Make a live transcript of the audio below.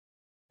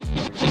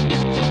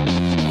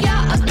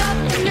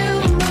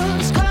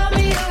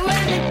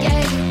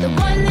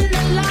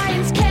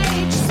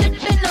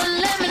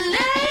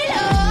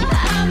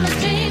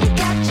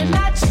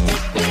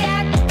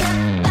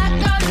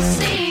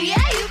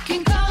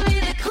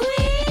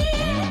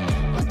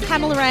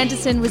Pamela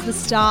Anderson was the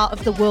star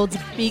of the world's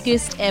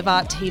biggest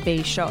ever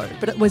TV show,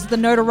 but it was the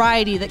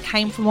notoriety that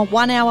came from a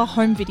 1-hour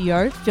home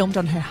video filmed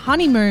on her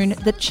honeymoon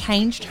that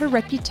changed her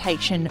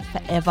reputation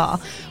forever.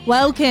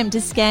 Welcome to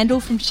Scandal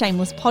from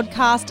Shameless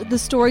Podcast, the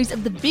stories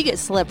of the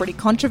biggest celebrity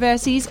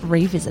controversies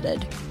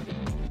revisited.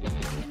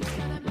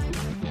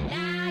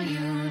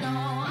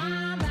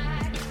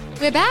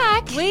 We're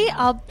back. We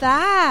are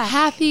back.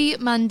 Happy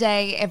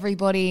Monday,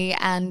 everybody.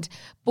 And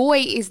boy,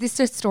 is this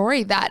a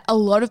story that a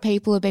lot of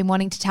people have been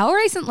wanting to tell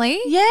recently.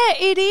 Yeah,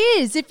 it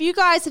is. If you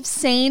guys have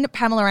seen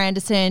Pamela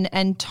Anderson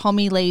and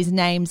Tommy Lee's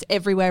names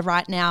everywhere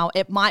right now,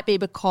 it might be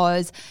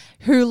because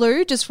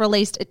Hulu just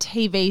released a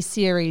TV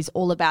series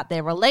all about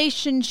their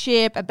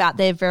relationship, about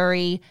their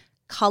very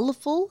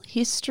colourful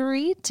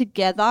history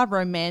together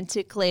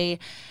romantically.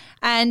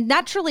 And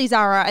naturally,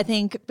 Zara, I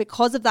think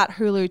because of that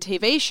Hulu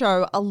TV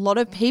show, a lot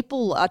of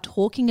people are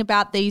talking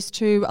about these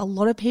two. A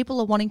lot of people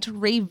are wanting to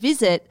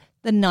revisit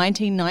the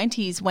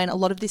 1990s when a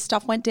lot of this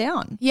stuff went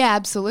down. Yeah,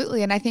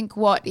 absolutely. And I think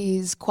what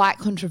is quite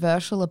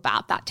controversial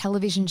about that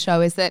television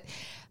show is that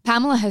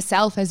Pamela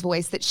herself has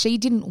voiced that she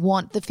didn't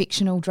want the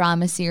fictional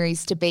drama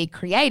series to be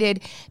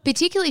created,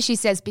 particularly, she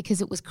says,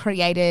 because it was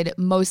created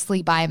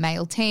mostly by a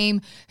male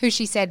team who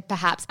she said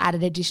perhaps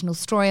added additional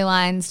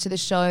storylines to the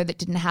show that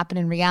didn't happen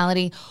in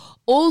reality.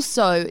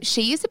 Also,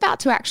 she is about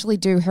to actually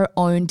do her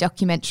own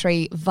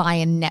documentary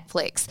via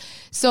Netflix.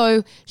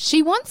 So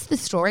she wants the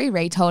story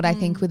retold, I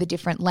think, with a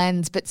different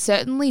lens, but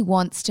certainly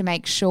wants to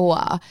make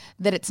sure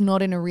that it's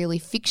not in a really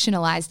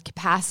fictionalized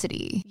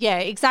capacity. Yeah,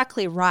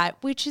 exactly right,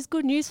 which is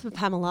good news for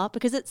Pamela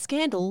because at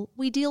Scandal,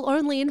 we deal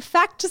only in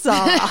fact,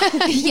 Zara.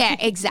 Yeah,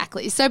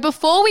 exactly. So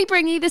before we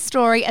bring you the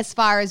story as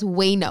far as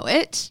we know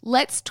it,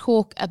 let's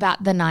talk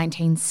about the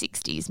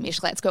 1960s,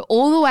 Mish. Let's go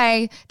all the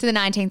way to the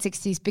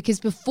 1960s because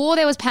before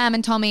there was Pam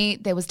and Tommy,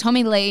 there was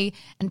Tommy Lee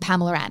and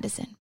Pamela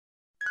Anderson.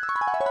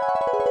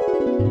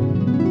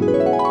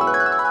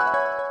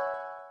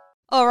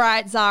 All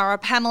right, Zara,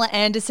 Pamela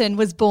Anderson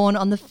was born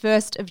on the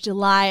 1st of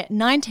July,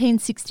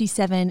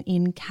 1967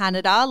 in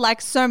Canada.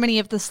 Like so many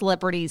of the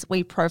celebrities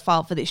we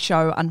profile for this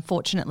show,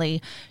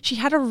 unfortunately, she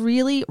had a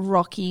really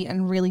rocky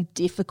and really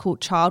difficult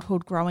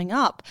childhood growing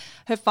up.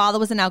 Her father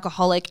was an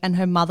alcoholic and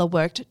her mother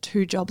worked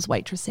 2 jobs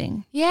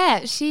waitressing.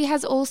 Yeah, she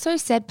has also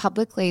said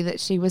publicly that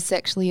she was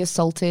sexually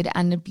assaulted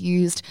and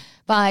abused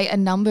by a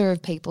number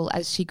of people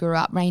as she grew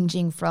up,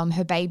 ranging from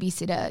her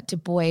babysitter to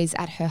boys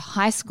at her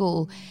high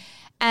school.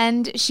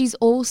 And she's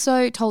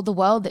also told the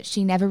world that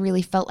she never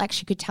really felt like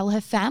she could tell her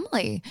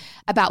family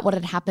about what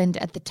had happened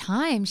at the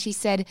time. She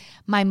said,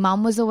 my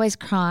mum was always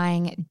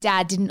crying.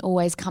 Dad didn't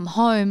always come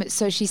home.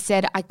 So she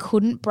said, I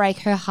couldn't break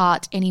her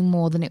heart any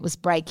more than it was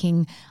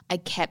breaking. I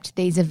kept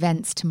these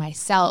events to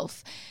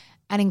myself.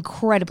 An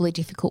incredibly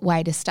difficult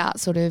way to start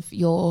sort of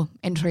your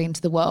entry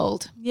into the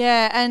world.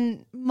 Yeah,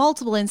 and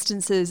multiple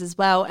instances as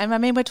well. And I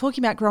mean, we're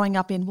talking about growing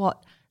up in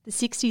the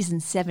 60s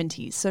and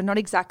 70s. So not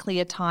exactly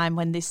a time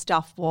when this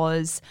stuff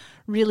was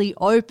really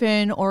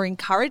open or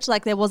encouraged.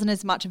 Like there wasn't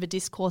as much of a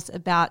discourse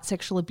about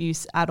sexual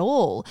abuse at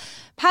all.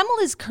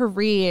 Pamela's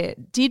career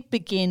did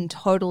begin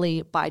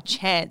totally by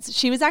chance.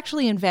 She was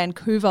actually in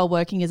Vancouver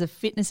working as a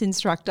fitness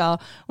instructor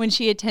when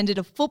she attended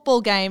a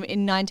football game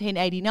in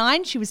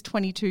 1989. She was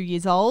 22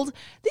 years old.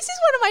 This is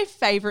one of my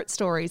favorite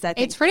stories, I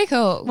think. It's pretty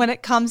cool. When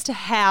it comes to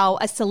how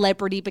a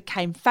celebrity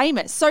became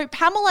famous. So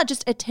Pamela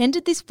just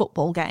attended this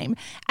football game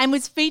and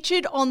was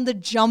featured on the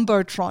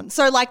Jumbotron.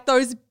 So like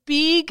those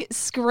big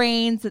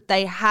screens that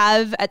they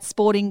have at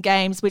sporting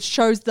games, which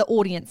shows the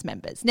audience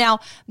members. Now,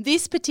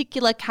 this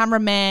particular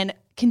cameraman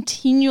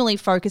continually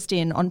focused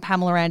in on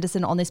Pamela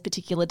Anderson on this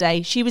particular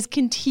day. She was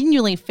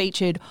continually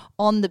featured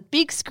on the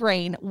big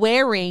screen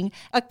wearing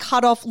a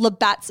cut-off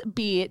Labatt's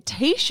beer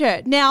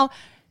t-shirt. Now,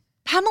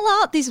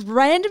 Pamela, this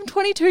random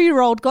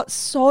 22-year-old, got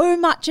so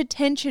much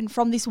attention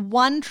from this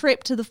one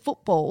trip to the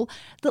football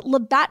that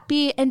Labatt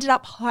Beer ended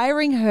up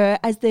hiring her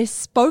as their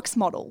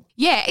spokesmodel.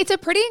 Yeah, it's a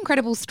pretty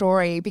incredible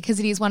story because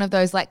it is one of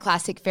those like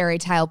classic fairy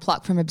tale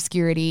pluck from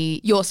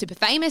obscurity. You're super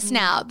famous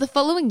now. The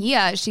following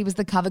year, she was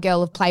the cover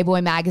girl of Playboy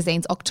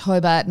magazine's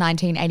October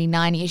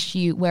 1989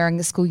 issue wearing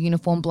the school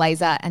uniform,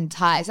 blazer and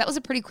ties. That was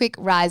a pretty quick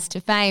rise to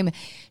fame.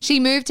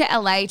 She moved to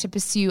LA to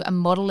pursue a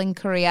modeling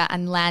career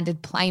and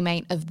landed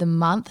Playmate of the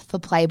Month for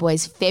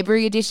Playboy's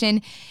February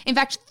edition. In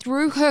fact,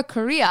 through her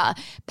career,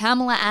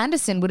 Pamela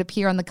Anderson would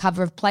appear on the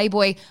cover of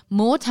Playboy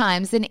more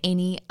times than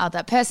any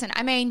other person.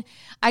 I mean,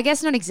 I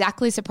guess not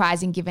exactly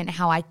surprising given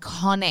how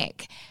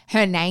iconic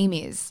her name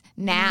is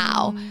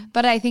now.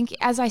 But I think,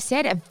 as I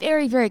said, a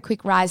very, very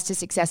quick rise to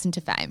success and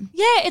to fame.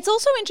 Yeah, it's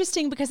also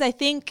interesting because I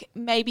think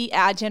maybe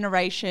our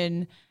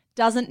generation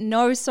doesn't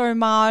know so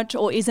much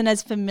or isn't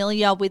as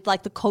familiar with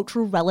like the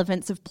cultural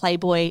relevance of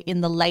Playboy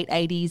in the late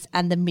 80s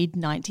and the mid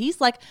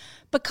 90s. Like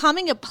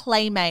becoming a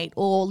Playmate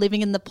or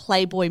living in the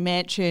Playboy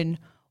mansion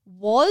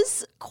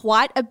was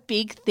quite a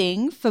big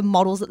thing for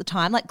models at the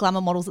time, like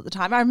glamour models at the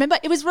time. I remember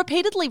it was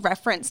repeatedly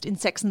referenced in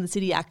Sex and the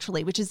City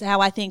actually, which is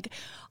how I think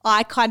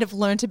I kind of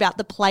learnt about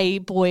the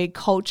Playboy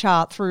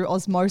culture through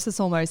osmosis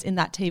almost in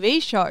that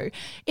TV show.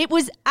 It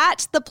was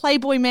at the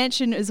Playboy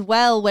Mansion as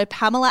well where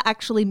Pamela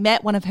actually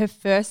met one of her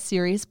first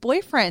serious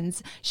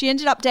boyfriends. She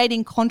ended up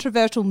dating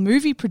controversial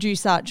movie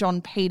producer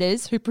John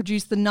Peters, who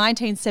produced the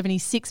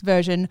 1976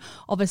 version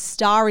of A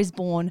Star is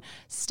Born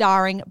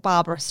starring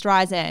Barbara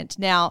Streisand.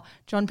 Now,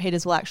 John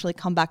Peters will actually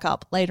come back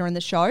up later in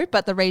the show,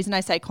 but the reason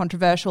I say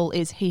controversial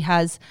is he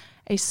has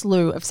a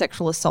slew of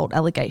sexual assault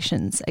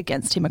allegations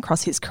against him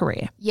across his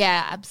career.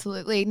 Yeah,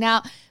 absolutely.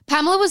 Now,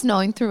 Pamela was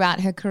known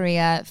throughout her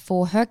career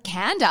for her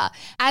candor.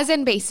 As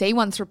NBC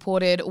once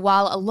reported,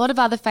 while a lot of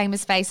other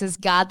famous faces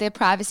guard their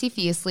privacy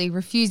fiercely,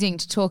 refusing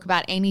to talk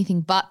about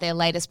anything but their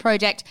latest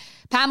project,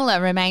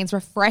 Pamela remains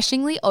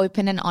refreshingly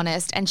open and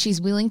honest, and she's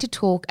willing to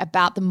talk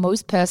about the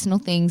most personal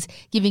things,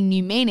 giving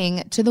new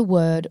meaning to the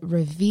word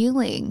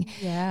revealing.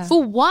 Yeah.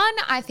 For one,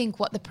 I think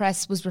what the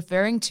press was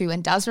referring to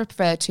and does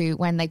refer to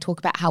when they talk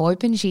about how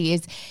open she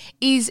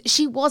is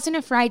she wasn't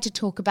afraid to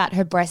talk about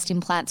her breast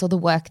implants or the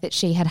work that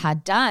she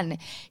had done.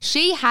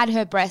 She had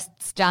her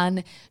breasts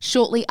done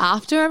shortly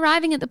after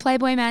arriving at the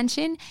Playboy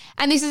Mansion,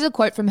 and this is a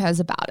quote from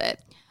hers about it.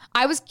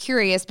 I was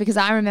curious because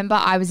I remember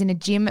I was in a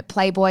gym at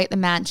Playboy at the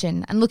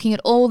mansion and looking at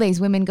all these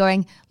women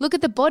going, look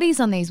at the bodies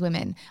on these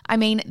women. I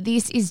mean,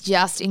 this is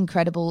just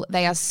incredible.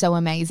 They are so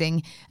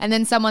amazing. And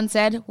then someone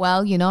said,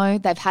 well, you know,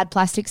 they've had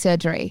plastic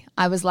surgery.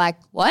 I was like,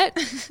 what?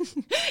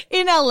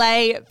 In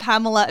LA,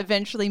 Pamela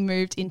eventually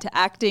moved into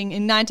acting.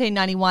 In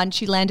 1991,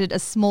 she landed a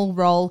small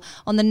role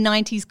on the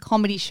 90s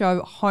comedy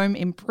show Home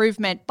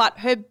Improvement, but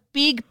her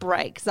big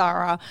break,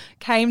 Zara,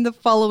 came the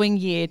following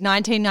year,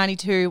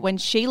 1992, when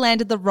she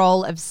landed the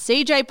role of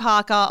CJ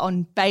Parker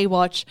on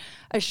Baywatch,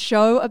 a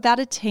show about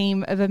a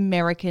team of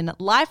American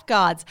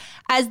lifeguards.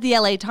 As the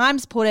LA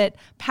Times put it,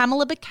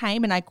 Pamela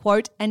became, and I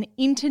quote, an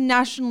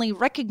internationally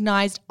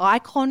recognized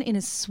icon in a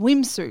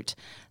swimsuit,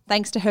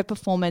 thanks to her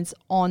performance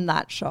on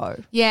that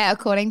show. Yeah,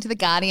 according to The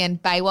Guardian,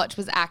 Baywatch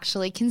was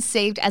actually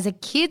conceived as a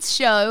kids'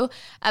 show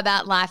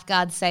about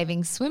lifeguards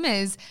saving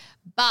swimmers.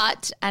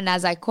 But, and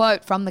as I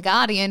quote from The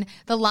Guardian,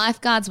 the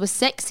lifeguards were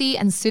sexy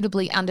and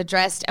suitably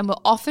underdressed and were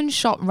often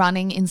shot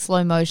running in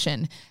slow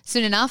motion.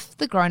 Soon enough,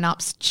 the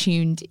grown-ups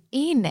tuned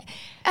in.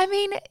 I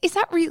mean, is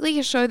that really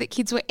a show that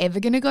kids were ever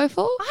going to go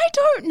for? I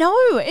don't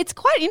know. It's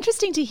quite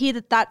interesting to hear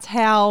that that's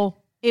how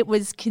it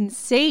was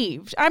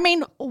conceived. I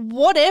mean,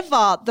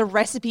 whatever the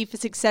recipe for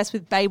success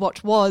with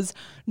Baywatch was,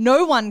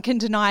 no one can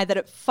deny that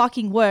it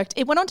fucking worked.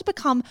 It went on to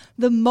become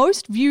the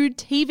most viewed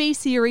TV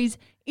series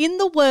in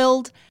the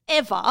world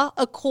ever,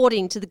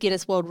 according to the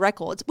Guinness World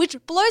Records, which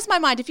blows my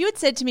mind. If you had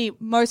said to me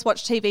most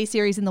watched TV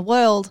series in the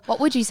world, what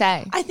would you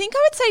say? I think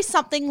I would say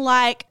something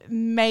like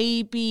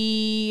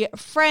maybe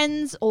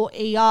Friends or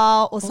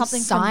ER or something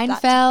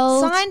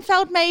Seinfeld. From that.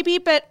 Seinfeld maybe,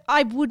 but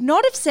I would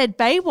not have said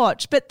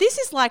Baywatch. But this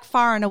is like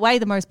far and away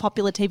the most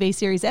popular TV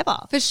series ever.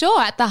 For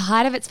sure. At the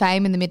height of its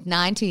fame in the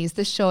mid-90s,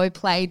 the show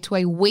played to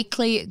a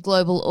weekly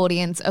global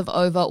audience of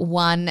over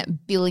 1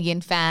 billion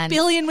fans.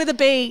 Billion with a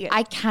B.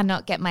 I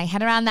cannot get my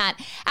head around that.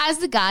 As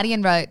The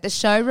Guardian wrote, the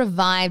show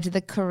revived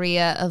the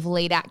career of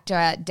lead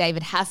actor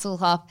David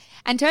Hasselhoff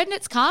and turned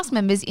its cast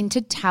members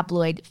into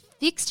tabloid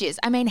fixtures.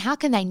 I mean, how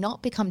can they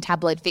not become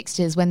tabloid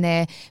fixtures when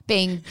they're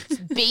being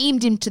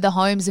beamed into the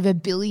homes of 1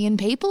 billion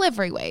people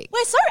every week?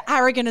 We're so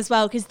arrogant as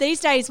well, because these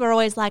days we're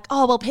always like,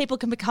 oh, well, people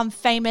can become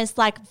famous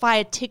like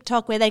via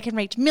TikTok where they can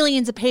reach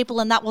millions of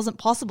people, and that wasn't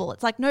possible.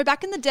 It's like, no,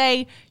 back in the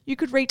day, you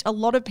could reach a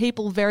lot of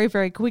people very,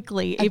 very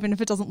quickly, even if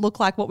it doesn't look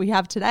like what we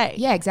have today.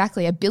 Yeah,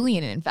 exactly. 1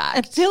 billion, in fact.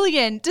 1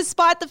 billion.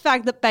 Despite the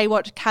fact that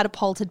Baywatch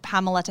catapulted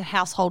Pamela to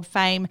household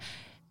fame,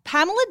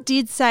 Pamela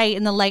did say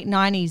in the late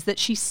 90s that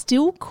she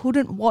still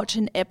couldn't watch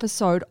an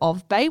episode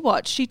of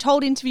Baywatch. She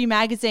told Interview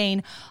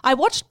Magazine, I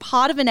watched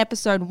part of an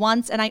episode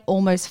once and I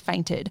almost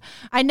fainted.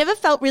 I never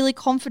felt really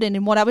confident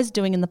in what I was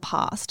doing in the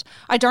past.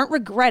 I don't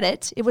regret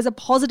it. It was a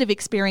positive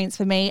experience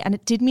for me and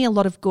it did me a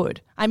lot of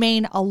good. I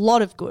mean, a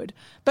lot of good.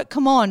 But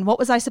come on, what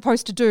was I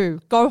supposed to do?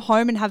 Go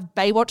home and have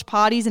Baywatch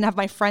parties and have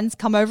my friends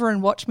come over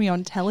and watch me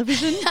on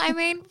television? I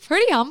mean,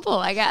 pretty humble,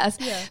 I guess.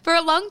 Yeah. For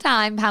a long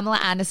time, Pamela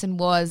Anderson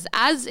was,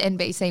 as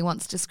NBC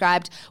once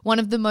described, one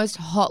of the most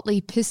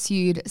hotly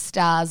pursued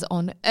stars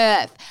on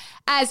earth.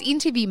 As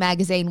Interview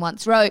Magazine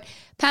once wrote,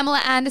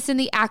 Pamela Anderson,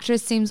 the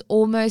actress, seems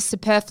almost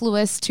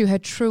superfluous to her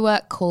truer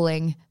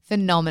calling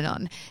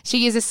phenomenon.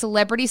 She is a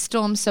celebrity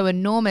storm so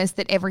enormous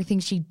that everything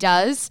she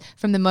does,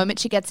 from the moment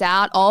she gets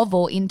out of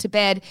or into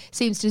bed,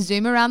 seems to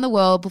zoom around the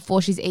world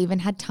before she's even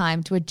had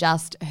time to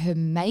adjust her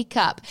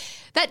makeup.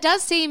 That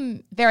does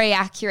seem very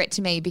accurate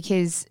to me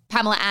because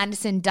Pamela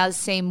Anderson does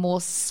seem more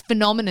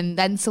phenomenon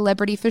than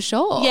celebrity for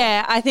sure.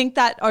 Yeah, I think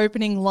that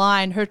opening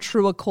line, her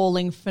truer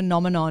calling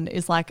phenomenon,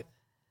 is like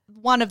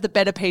one of the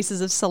better pieces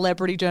of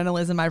celebrity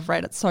journalism I've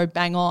read. It's so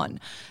bang on.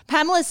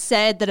 Pamela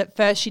said that at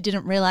first she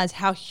didn't realize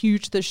how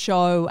huge the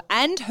show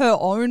and her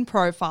own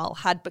profile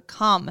had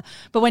become.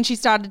 But when she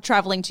started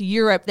traveling to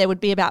Europe, there would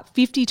be about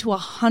 50 to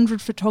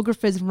 100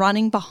 photographers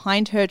running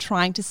behind her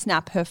trying to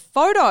snap her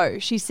photo.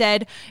 She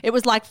said it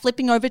was like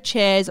flipping over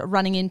chairs,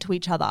 running into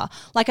each other.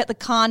 Like at the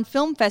Cannes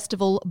Film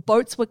Festival,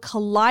 boats were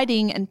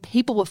colliding and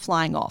people were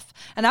flying off.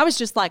 And I was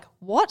just like,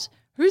 what?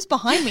 Who's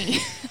behind me?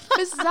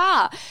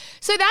 Bizarre.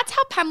 So that's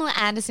how Pamela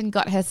Anderson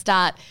got her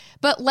start.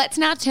 But let's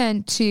now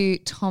turn to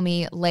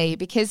Tommy Lee,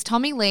 because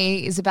Tommy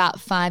Lee is about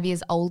 5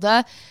 years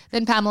older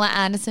than Pamela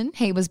Anderson.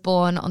 He was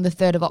born on the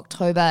 3rd of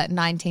October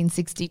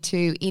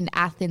 1962 in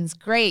Athens,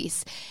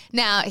 Greece.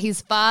 Now,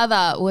 his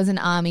father was an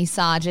army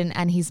sergeant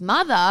and his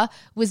mother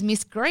was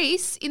Miss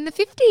Greece in the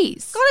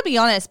 50s. Gotta be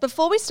honest,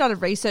 before we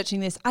started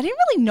researching this, I didn't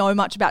really know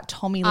much about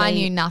Tommy Lee. I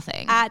knew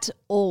nothing. At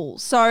all.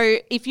 So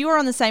if you are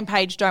on the same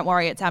page, don't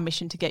worry, it's our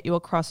mission to get you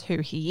across who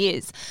he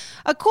is.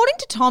 According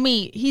to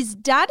Tommy, his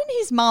dad and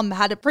his mum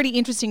had a pretty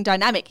interesting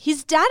dynamic.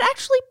 His dad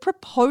actually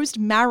proposed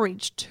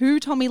marriage to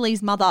Tommy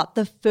Lee's mother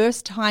the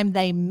first time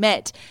they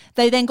met.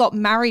 They then got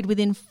married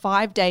within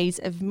 5 days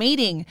of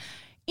meeting.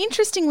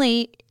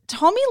 Interestingly,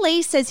 Tommy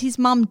Lee says his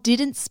mum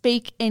didn't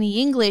speak any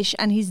English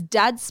and his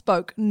dad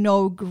spoke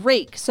no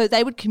Greek. So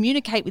they would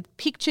communicate with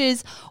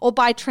pictures or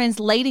by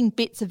translating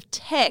bits of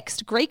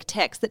text, Greek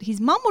text, that his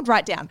mum would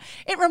write down.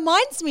 It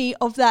reminds me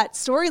of that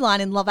storyline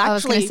in Love Actually. I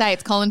was going to say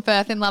it's Colin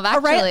Firth in Love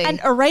Actually. And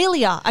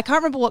Aurelia. I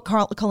can't remember what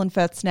Colin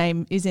Firth's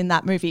name is in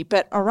that movie,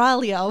 but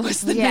Aurelia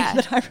was the name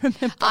that I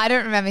remember. I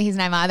don't remember his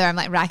name either. I'm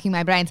like racking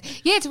my brains.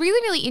 Yeah, it's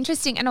really, really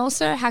interesting. And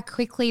also how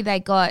quickly they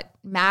got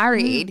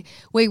married.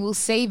 We will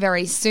see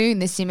very soon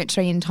the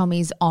symmetry in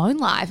Tommy's own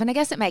life. And I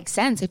guess it makes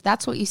sense if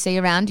that's what you see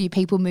around you,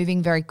 people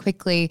moving very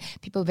quickly,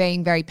 people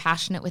being very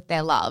passionate with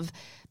their love,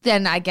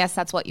 then I guess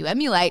that's what you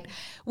emulate.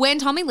 When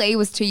Tommy Lee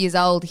was 2 years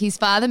old, his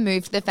father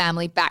moved the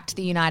family back to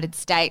the United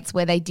States,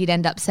 where they did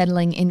end up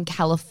settling in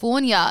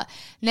California.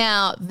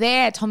 Now,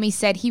 there, Tommy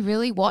said he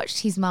really watched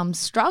his mum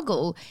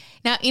struggle.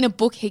 Now, in a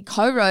book he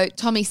co-wrote,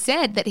 Tommy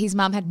said that his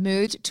mum had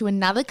moved to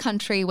another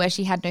country where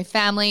she had no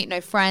family,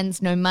 no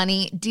friends, no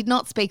money, did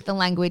not speak the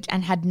language,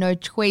 and had no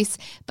choice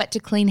but to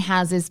clean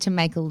houses to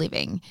make a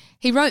living.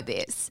 He wrote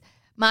this: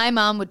 "My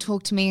mum would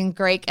talk to me in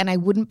Greek and I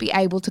wouldn't be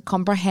able to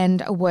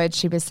comprehend a word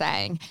she was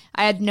saying.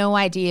 I had no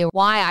idea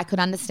why I could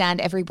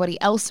understand everybody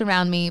else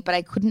around me, but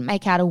I couldn't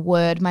make out a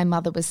word my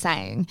mother was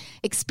saying.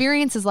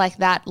 Experiences like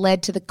that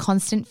led to the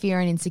constant fear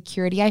and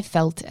insecurity I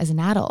felt as an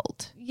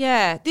adult."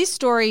 Yeah, this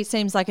story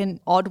seems like an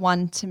odd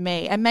one to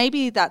me. And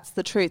maybe that's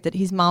the truth, that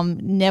his mum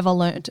never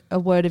learnt a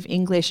word of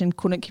English and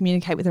couldn't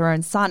communicate with her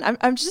own son.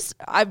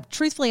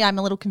 Truthfully, I'm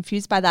a little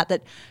confused by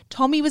that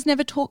Tommy was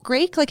never taught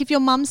Greek. Like if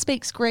your mum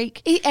speaks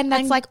Greek. And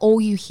that's like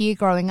all you hear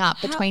growing up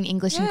between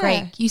English and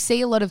Greek. You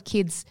see a lot of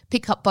kids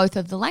pick up both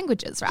of the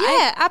languages, right?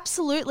 Yeah,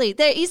 absolutely.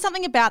 There is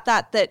something about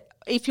that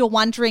if you're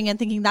wondering and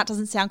thinking that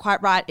doesn't sound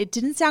quite right, it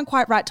didn't sound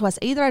quite right to us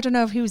either. I don't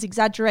know if he was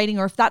exaggerating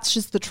or if that's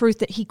just the truth,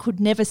 that he could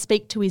never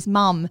speak to his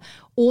mum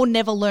or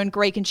never learn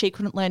Greek and she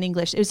couldn't learn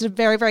English. It was a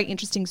very, very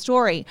interesting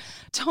story.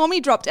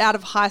 Tommy dropped out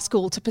of high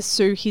school to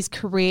pursue his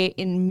career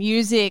in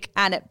music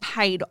and it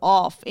paid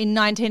off. In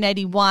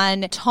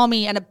 1981,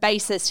 Tommy and a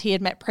bassist he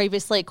had met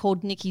previously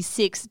called Nicky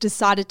Six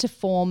decided to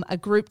form a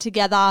group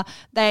together.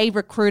 They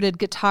recruited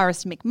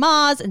guitarist Mick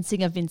Mars and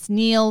singer Vince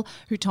Neil,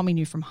 who Tommy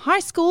knew from high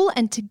school,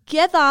 and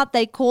together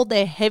they called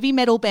their heavy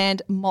metal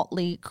band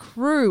Motley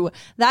Crue.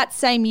 That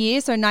same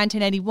year, so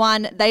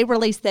 1981, they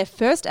released their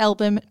first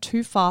album,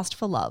 Too Fast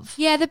for Love.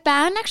 Yeah, the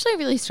band actually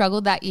really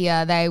struggled that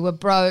year. They were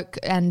broke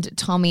and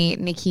Tommy,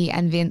 Nicky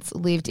and Vince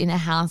lived in a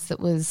house that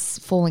was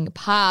falling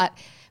apart.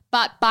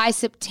 But by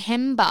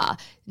September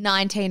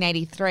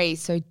 1983,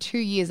 so 2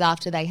 years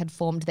after they had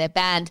formed their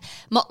band,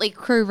 Motley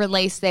Crue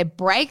released their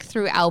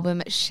breakthrough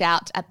album,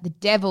 Shout at the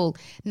Devil.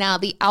 Now,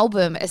 the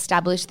album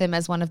established them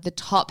as one of the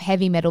top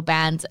heavy metal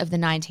bands of the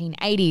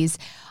 1980s.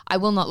 I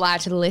will not lie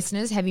to the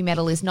listeners, heavy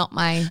metal is not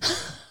my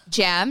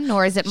jam,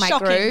 nor is it my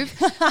groove.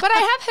 But I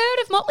have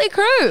heard of Motley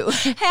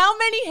Crue. How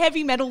many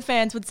heavy metal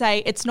fans would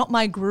say, it's not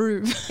my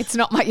groove? It's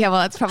not my, yeah,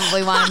 well, that's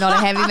probably why I'm not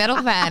a heavy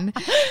metal fan.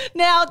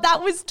 Now,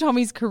 that was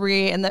Tommy's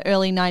career in the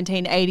early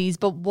 1980s,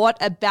 but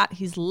what about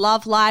his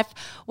love life?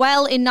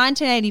 Well, in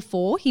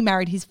 1984, he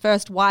married his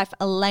first wife,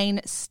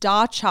 Elaine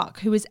Starchuk,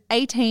 who was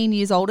 18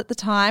 years old at the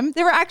time.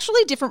 There are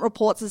actually different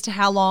reports as to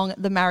how long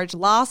the marriage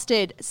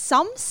lasted.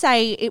 Some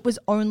say it was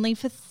only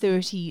for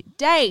 30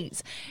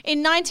 days.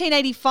 In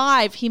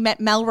 1985, he met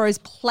Melrose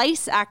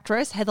Place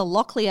actress Heather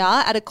Locklear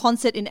at a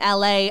concert in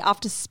LA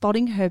after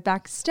spotting her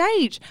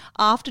backstage.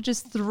 After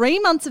just 3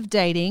 months of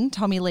dating,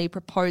 Tommy Lee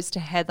proposed to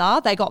Heather.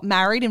 They got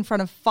married in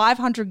front of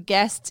 500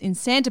 guests in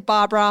Santa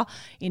Barbara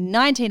in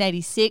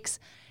 1986.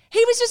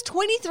 He was just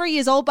 23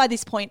 years old by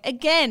this point.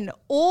 Again,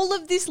 all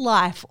of this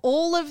life,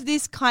 all of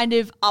this kind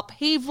of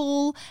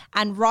upheaval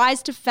and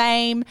rise to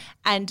fame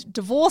and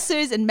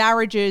divorces and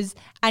marriages,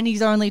 and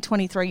he's only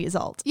 23 years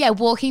old. Yeah,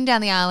 walking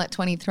down the aisle at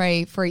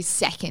 23 for his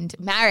second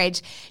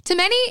marriage. To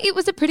many, it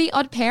was a pretty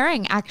odd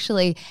pairing,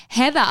 actually.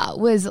 Heather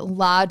was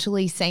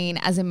largely seen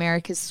as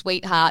America's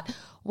sweetheart,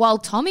 while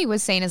Tommy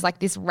was seen as like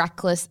this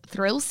reckless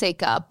thrill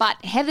seeker.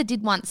 But Heather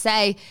did once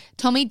say,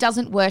 Tommy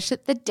doesn't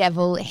worship the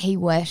devil, he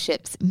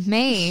worships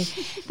me.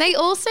 They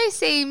also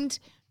seemed,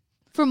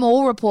 from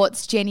all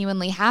reports,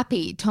 genuinely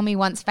happy. Tommy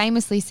once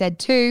famously said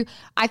too,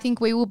 I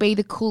think we will be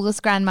the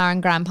coolest grandma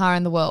and grandpa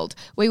in the world.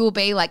 We will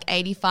be like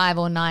 85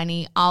 or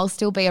 90. I'll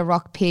still be a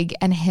rock pig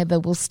and Heather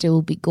will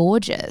still be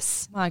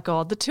gorgeous. My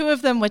God, the two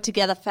of them were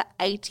together for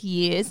 8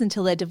 years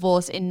until their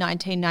divorce in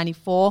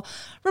 1994.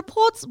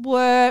 Reports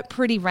were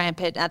pretty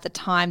rampant at the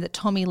time that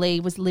Tommy Lee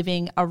was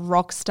living a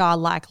rock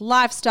star-like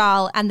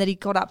lifestyle and that he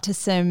got up to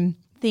some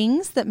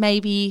things that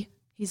maybe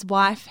his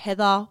wife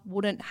Heather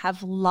wouldn't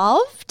have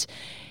loved.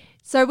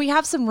 So we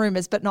have some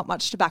rumors, but not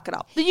much to back it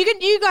up. But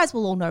you guys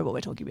will all know what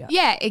we're talking about.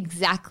 Yeah,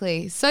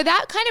 exactly. So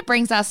that kind of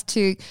brings us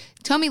to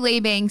Tommy Lee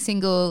being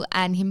single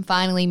and him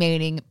finally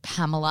meeting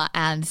Pamela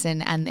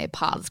Anderson and their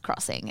paths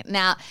crossing.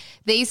 Now,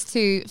 these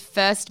two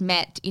first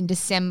met in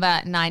December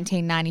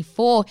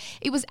 1994.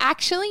 It was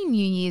actually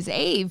New Year's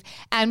Eve,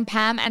 and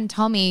Pam and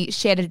Tommy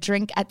shared a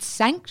drink at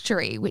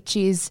Sanctuary, which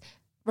is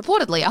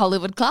reportedly a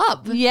Hollywood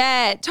club.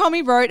 Yeah,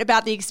 Tommy wrote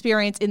about the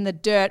experience in The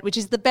Dirt, which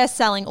is the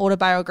best-selling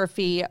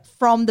autobiography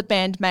from the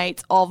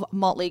bandmates of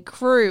Motley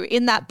Crue.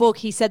 In that book,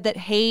 he said that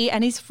he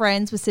and his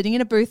friends were sitting in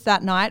a booth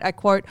that night, I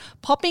quote,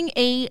 popping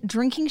E,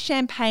 drinking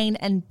champagne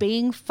and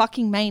being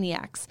fucking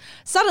maniacs.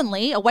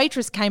 Suddenly, a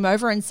waitress came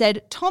over and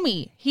said,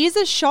 Tommy, here's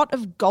a shot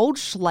of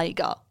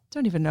Goldschlager.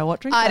 Don't even know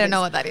what drink that is. I don't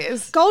know what that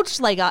is.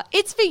 Goldschlager,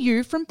 it's for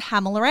you from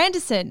Pamela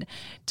Anderson.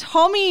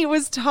 Tommy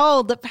was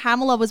told that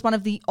Pamela was one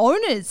of the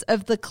owners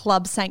of the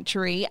club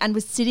Sanctuary and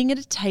was sitting at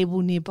a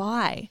table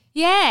nearby.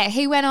 Yeah,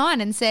 he went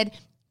on and said,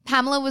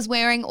 Pamela was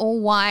wearing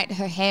all white.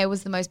 Her hair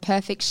was the most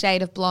perfect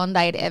shade of blonde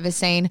I had ever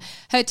seen.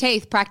 Her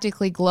teeth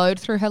practically glowed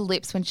through her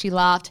lips when she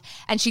laughed,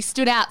 and she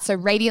stood out so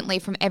radiantly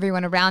from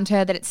everyone around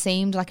her that it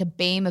seemed like a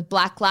beam of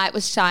black light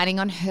was shining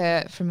on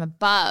her from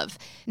above.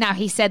 Now,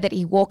 he said that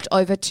he walked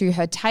over to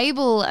her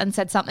table and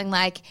said something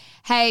like,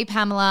 hey,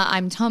 Pamela,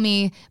 I'm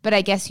Tommy, but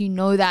I guess you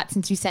know that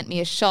since you sent me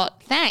a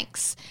shot.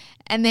 Thanks.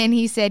 And then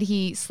he said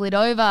he slid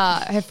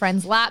over her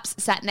friend's laps,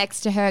 sat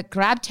next to her,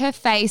 grabbed her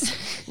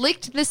face,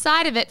 licked the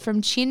side of it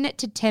from chin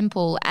to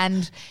temple,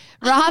 and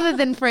rather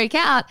than freak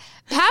out,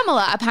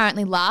 Pamela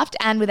apparently laughed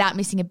and, without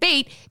missing a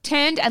beat,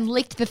 turned and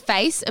licked the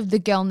face of the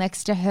girl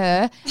next to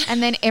her,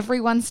 and then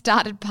everyone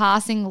started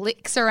passing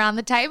licks around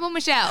the table,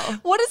 Michelle.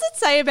 What does it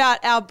say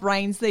about our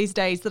brains these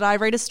days that I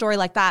read a story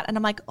like that and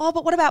I'm like, oh,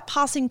 but what about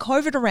passing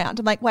COVID around?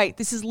 I'm like, wait,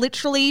 this is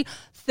literally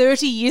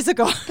 30 years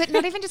ago. But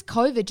not even just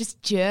COVID,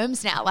 just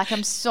germs now. Like,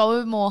 I'm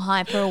so more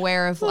hyper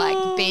aware of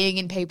like being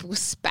in people's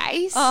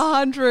space.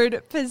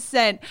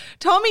 100%.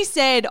 Tommy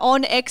said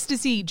on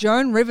Ecstasy,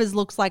 Joan Rivers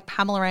looks like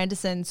Pamela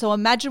Anderson. So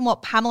imagine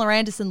what Pamela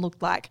Anderson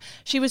looked like.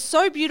 She was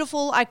so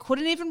beautiful, I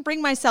couldn't even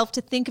bring myself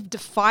to think of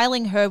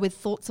defiling her with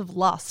thoughts of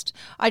lust.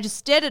 I just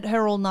stared at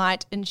her all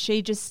night and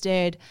she just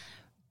stared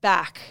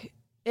back.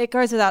 It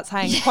goes without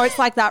saying. Quotes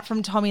like that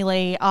from Tommy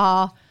Lee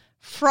are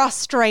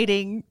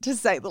frustrating, to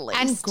say the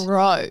least. And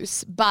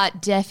gross,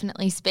 but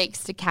definitely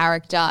speaks to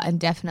character and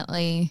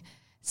definitely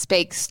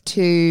speaks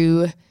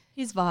to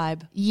his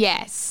vibe.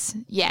 Yes,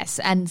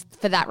 and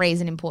for that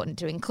reason important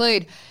to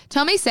include.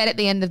 Tommy said at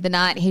the end of the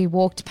night he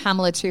walked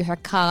Pamela to her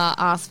car,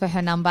 asked for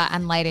her number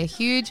and laid a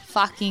huge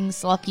fucking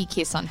sloppy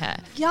kiss on her.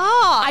 Yeah.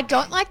 I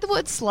don't like the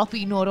word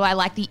sloppy, nor do I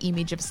like the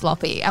image of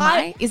sloppy.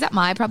 Is that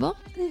my problem?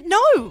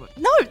 No,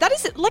 that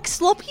is like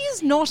sloppy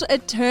is not a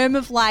term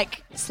of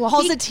like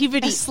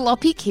positivity. A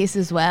sloppy kiss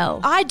as well.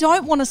 I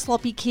don't want a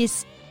sloppy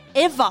kiss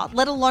ever,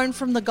 let alone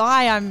from the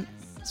guy I'm,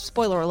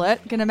 spoiler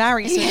alert, going to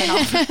marry soon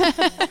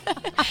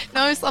enough.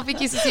 No sloppy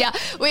kisses here.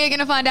 We are going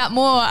to find out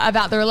more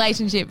about the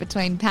relationship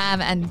between Pam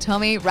and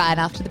Tommy right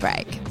after the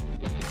break.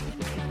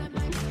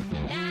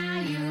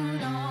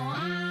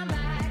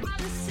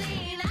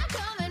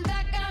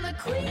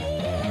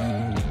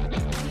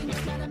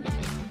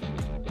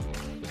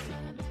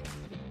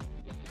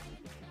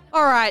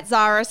 All right,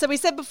 Zara. So we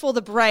said before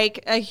the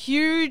break, a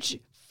huge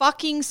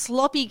fucking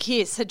sloppy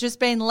kiss had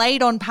just been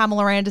laid on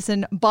Pamela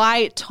Anderson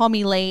by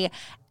Tommy Lee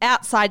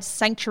outside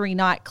Sanctuary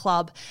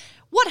nightclub.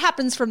 What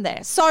happens from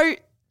there? So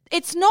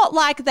it's not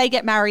like they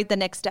get married the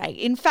next day.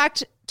 In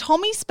fact,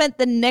 Tommy spent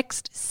the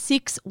next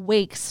 6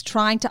 weeks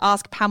trying to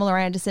ask Pamela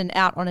Anderson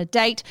out on a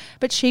date,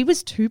 but she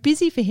was too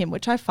busy for him,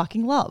 which I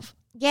fucking love.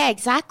 Yeah,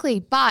 exactly.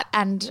 But,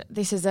 and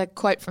this is a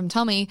quote from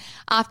Tommy,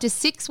 after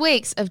 6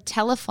 weeks of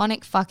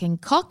telephonic fucking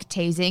cock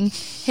teasing,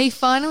 he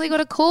finally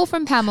got a call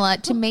from Pamela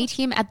to meet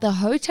him at the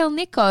Hotel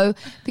Nico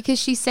because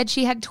she said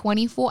she had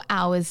 24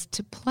 hours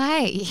to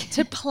play.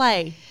 To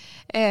play.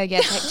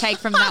 Yeah, take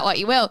from that what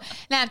you will.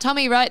 Now,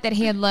 Tommy wrote that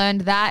he had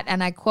learned that,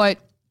 and I quote,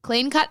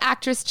 Clean-cut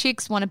actress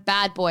chicks want a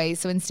bad boy,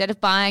 so instead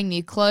of buying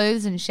new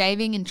clothes and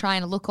shaving and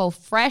trying to look all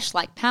fresh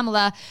like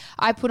Pamela,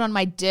 I put on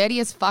my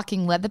dirtiest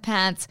fucking leather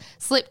pants,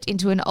 slipped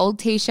into an old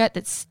t-shirt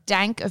that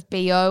stank of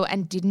BO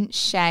and didn't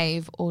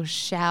shave or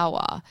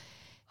shower.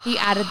 He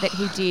added that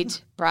he did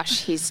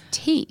brush his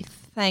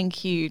teeth.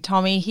 Thank you,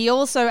 Tommy. He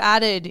also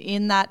added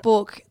in that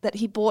book that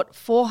he bought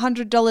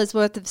 $400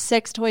 worth of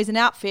sex toys and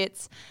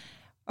outfits,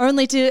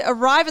 only to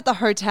arrive at the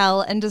hotel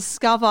and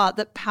discover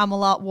that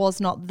Pamela was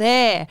not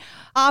there.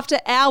 After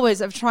hours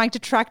of trying to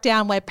track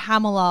down where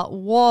Pamela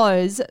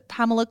was,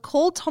 Pamela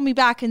called Tommy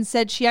back and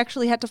said she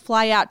actually had to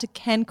fly out to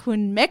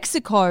Cancun,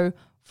 Mexico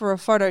for a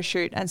photo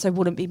shoot and so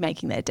wouldn't be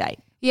making their date.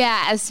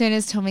 Yeah, as soon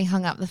as Tommy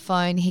hung up the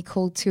phone, he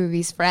called two of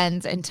his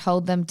friends and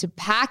told them to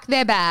pack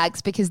their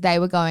bags because they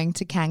were going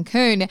to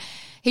Cancun.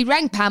 He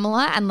rang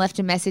Pamela and left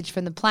a message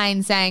from the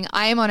plane saying,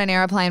 I am on an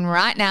airplane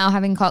right now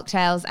having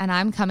cocktails and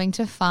I'm coming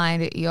to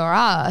find your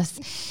ass.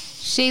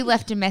 She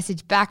left a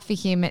message back for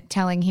him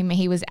telling him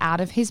he was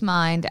out of his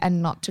mind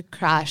and not to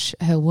crash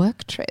her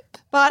work trip.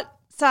 But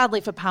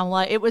sadly for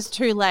Pamela, it was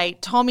too late.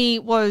 Tommy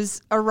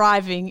was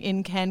arriving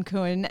in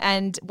Cancun,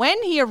 and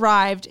when he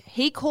arrived,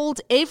 he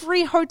called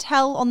every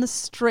hotel on the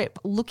strip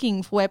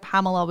looking for where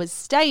Pamela was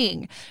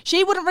staying.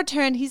 She wouldn't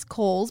return his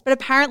calls, but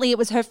apparently it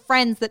was her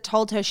friends that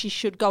told her she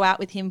should go out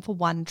with him for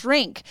one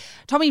drink.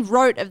 Tommy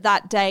wrote of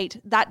that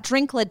date, that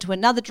drink led to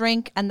another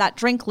drink, and that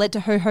drink led to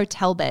her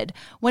hotel bed.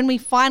 When we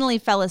finally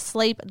fell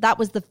asleep, that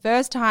was the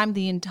first time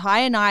the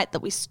entire night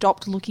that we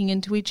stopped looking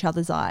into each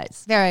other's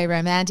eyes. Very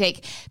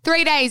romantic.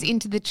 3 days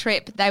into the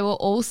trip, they were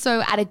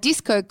also at a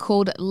disco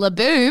called La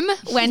Boom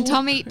when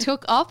Tommy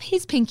took off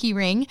his pinky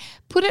ring,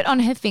 put it on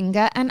her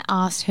finger and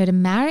asked her to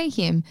marry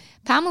him.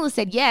 Pamela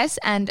said yes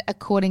and,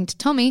 according to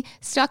Tommy,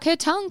 stuck her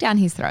tongue down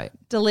his throat.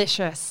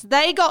 Delicious.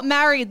 They got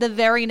married the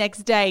very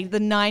next day, the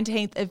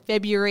 19th of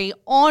February,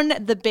 on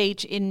the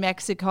beach in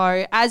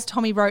Mexico. As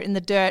Tommy wrote in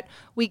The Dirt,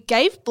 we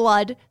gave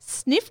blood,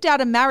 sniffed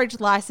out a marriage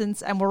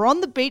license, and were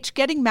on the beach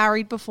getting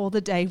married before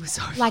the day was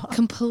over. Like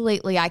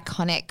completely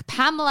iconic.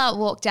 Pamela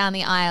walked down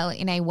the aisle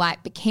in a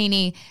white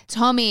bikini.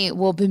 Tommy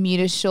wore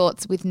Bermuda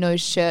shorts with no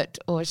shirt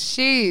or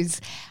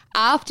shoes.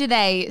 After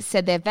they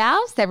said their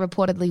vows, they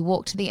reportedly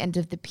walked to the end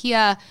of the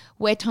pier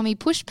where Tommy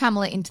pushed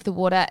Pamela into the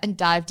water and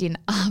dived in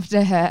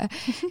after her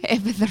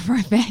with a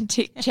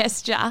romantic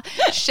gesture,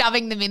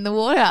 shoving them in the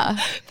water.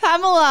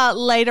 Pamela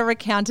later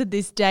recounted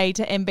this day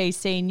to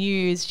NBC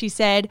News. She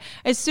said,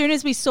 as soon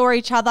as we saw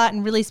each other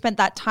and really spent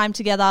that time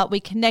together,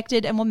 we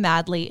connected and were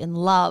madly in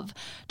love.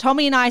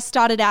 Tommy and I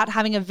started out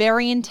having a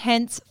very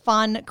intense,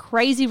 fun,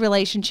 crazy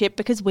relationship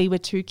because we were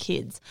two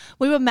kids.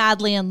 We were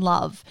madly in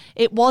love.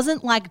 It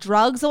wasn't like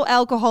drugs or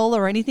alcohol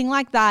or anything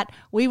like that.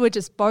 We were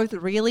just both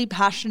really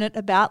passionate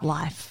about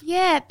life.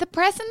 Yeah, the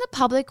press and the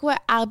public were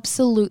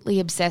absolutely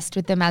obsessed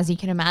with them, as you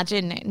can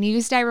imagine.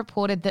 Newsday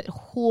reported that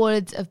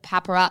hordes of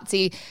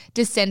paparazzi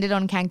descended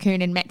on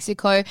Cancun in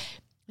Mexico.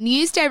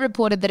 Newsday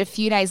reported that a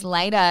few days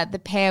later, the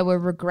pair were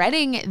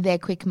regretting their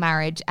quick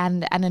marriage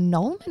and an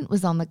annulment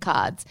was on the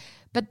cards.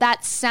 But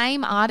that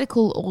same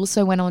article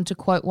also went on to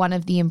quote one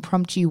of the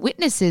impromptu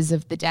witnesses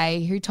of the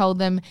day who told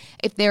them,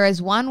 if there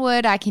is one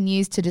word I can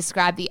use to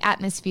describe the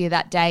atmosphere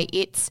that day,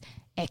 it's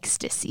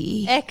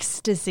ecstasy.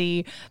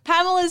 Ecstasy.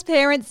 Pamela's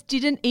parents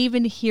didn't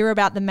even hear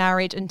about the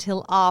marriage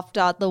until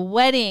after the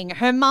wedding.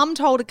 Her mum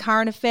told A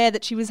Current Affair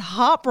that she was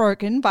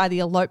heartbroken by the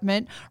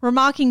elopement,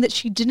 remarking that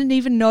she didn't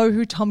even know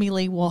who Tommy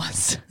Lee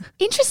was.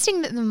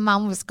 Interesting that the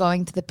mum was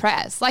going to the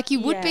press. Like,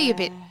 you would be a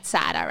bit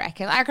sad, I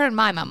reckon. I reckon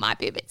my mum might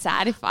be a bit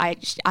sad if I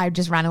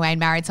just ran away and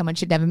married someone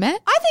she'd never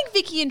met. I think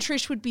Vicky and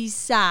Trish would be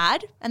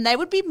sad and they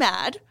would be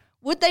mad.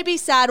 Would they be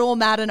sad or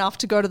mad enough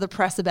to go to the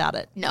press about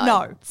it?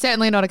 No.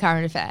 Certainly not A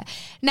Current Affair.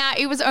 Now,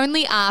 it was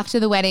only after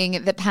the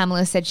wedding that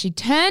Pamela said she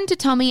turned to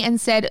Tommy and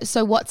said,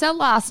 so what's our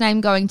last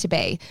name going to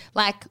be?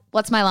 Like,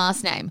 what's my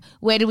last name?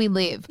 Where do we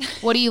live?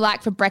 What do you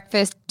like for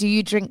breakfast? Do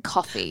you drink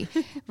coffee?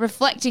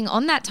 Reflecting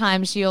on that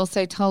time, she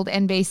also told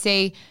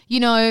NBC,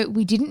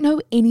 we didn't know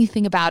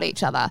anything about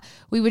each other.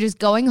 We were just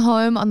going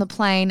home on the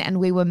plane and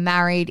we were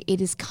married. It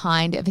is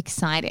kind of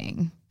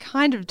exciting.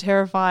 Kind of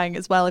terrifying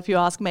as well, if you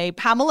ask me.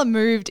 Pamela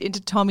moved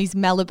into Tommy's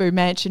Malibu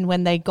mansion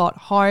when they got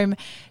home.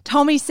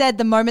 Tommy said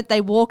the moment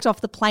they walked off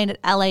the plane at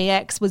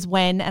LAX was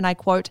when, and I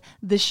quote,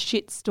 the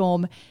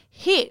shitstorm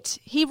hit.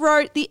 He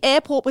wrote, the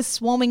airport was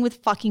swarming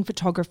with fucking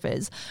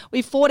photographers.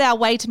 We fought our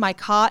way to my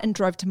car and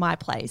drove to my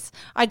place.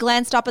 I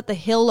glanced up at the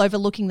hill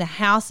overlooking the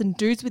house and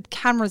dudes with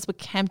cameras were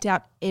camped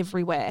out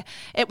everywhere.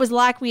 It was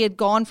like we had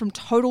gone from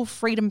total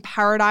freedom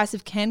paradise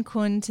of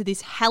Cancun to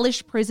this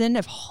hellish prison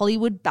of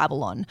Hollywood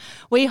Babylon.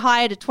 We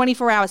hired a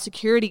 24-hour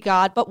security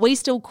guard, but we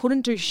still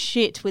couldn't do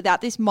shit without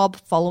this mob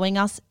following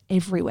us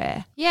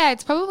everywhere. Yeah,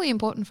 it's probably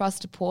important for us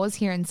to pause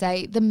here and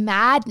say the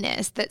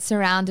madness that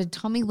surrounded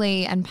Tommy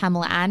Lee and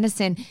Pamela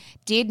Anderson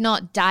did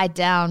not die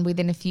down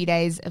within a few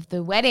days of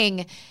the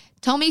wedding.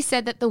 Tommy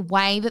said that the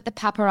way that the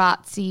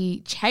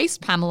paparazzi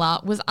chased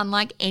Pamela was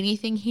unlike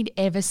anything he'd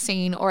ever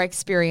seen or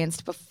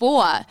experienced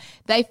before.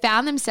 They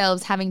found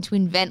themselves having to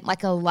invent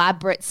like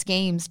elaborate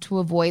schemes to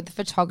avoid the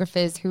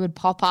photographers who would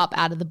pop up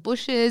out of the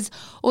bushes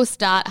or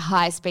start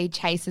high-speed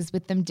chases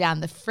with them down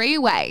the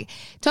freeway.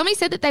 Tommy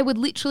said that they would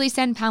literally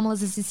send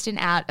Pamela's assistant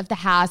out of the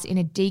house in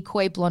a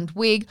decoy blonde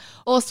wig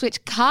or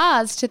switch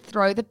cars to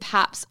throw the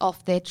paps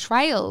off their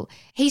trail.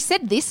 He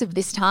said this of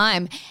this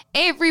time: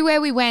 everywhere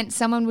we went,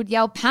 someone would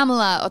yell Pamela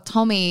or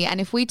Tommy,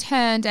 and if we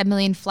turned, a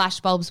million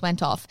flashbulbs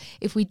went off.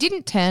 If we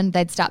didn't turn,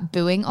 they'd start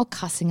booing or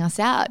cussing us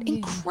out.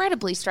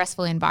 Incredibly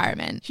stressful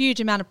environment. Huge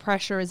amount of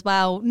pressure as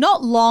well.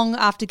 Not long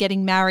after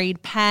getting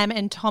married, Pam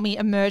and Tommy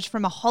emerged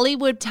from a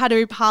Hollywood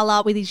tattoo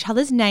parlor with each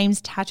other's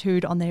names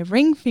tattooed on their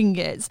ring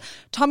fingers.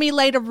 Tommy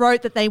later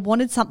wrote that they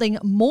wanted something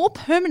more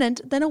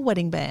permanent than a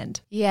wedding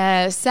band.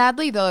 Yeah,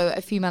 sadly though,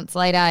 a few months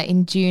later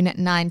in June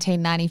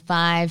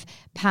 1995,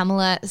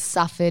 Pamela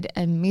suffered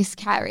a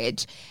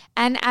miscarriage.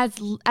 And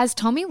as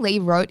Tommy Lee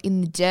wrote in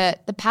The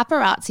Dirt, the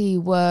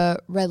paparazzi were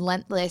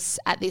relentless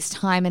at this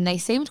time, and they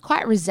seemed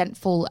quite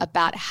resentful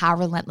about how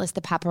relentless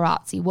the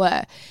paparazzi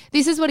were.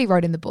 This is what he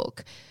wrote in the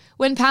book.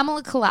 When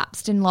Pamela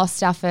collapsed and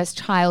lost our first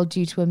child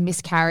due to a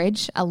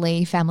miscarriage, a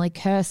Lee family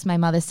curse, my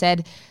mother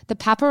said, the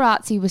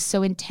paparazzi was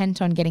so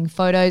intent on getting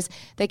photos,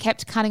 they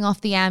kept cutting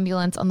off the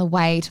ambulance on the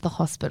way to the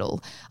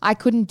hospital. I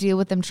couldn't deal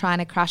with them trying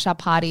to crash our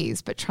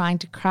parties, but trying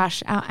to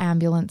crash our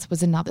ambulance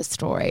was another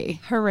story.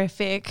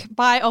 Horrific.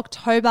 By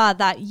October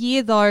that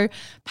year, though,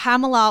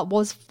 Pamela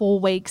was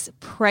 4 weeks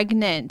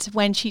pregnant.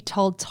 When she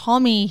told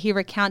Tommy, he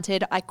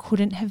recounted, I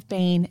couldn't have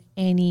been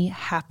any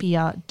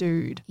happier,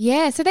 dude.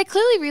 Yeah, so they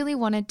clearly really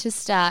wanted to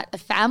start a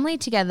family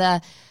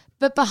together.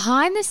 But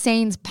behind the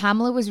scenes,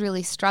 Pamela was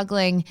really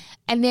struggling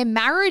and their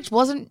marriage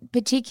wasn't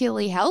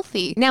particularly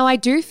healthy. Now, I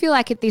do feel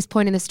like at this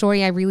point in the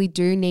story, I really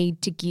do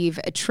need to give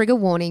a trigger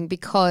warning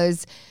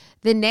because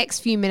the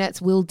next few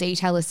minutes will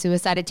detail a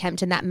suicide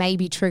attempt and that may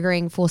be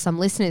triggering for some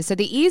listeners. So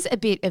there is a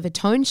bit of a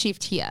tone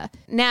shift here.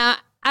 Now,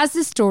 as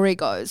the story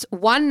goes,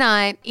 one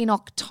night in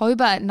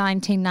October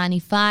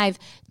 1995,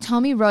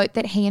 Tommy wrote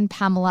that he and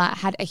Pamela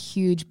had a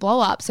huge blow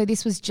up. So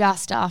this was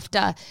just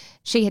after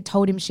she had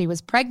told him she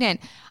was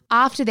pregnant.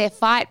 After their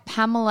fight,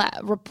 Pamela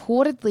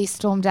reportedly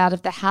stormed out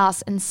of the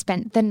house and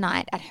spent the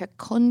night at her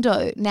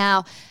condo.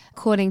 Now,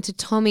 according to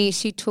Tommy,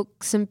 she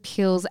took some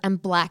pills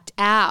and blacked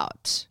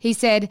out. He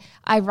said,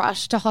 I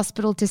rushed to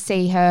hospital to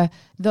see her,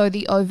 though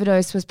the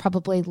overdose was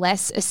probably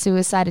less a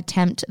suicide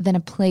attempt than a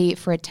plea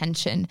for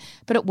attention.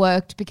 But it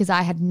worked because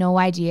I had no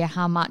idea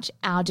how much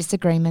our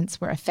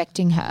disagreements were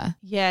affecting her.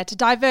 Yeah, to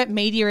divert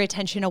media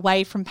attention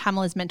away from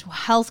Pamela's mental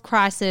health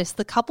crisis,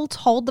 the couple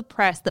told the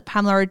press that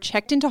Pamela had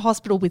checked into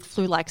hospital with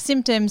flu-like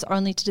symptoms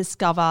only to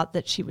discover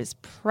that she was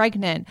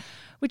pregnant.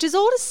 Which is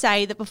all to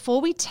say that before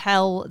we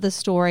tell the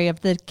story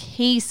of the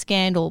key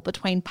scandal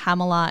between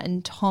Pamela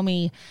and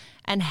Tommy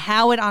and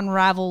how it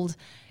unraveled,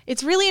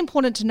 it's really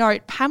important to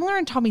note Pamela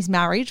and Tommy's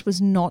marriage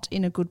was not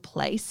in a good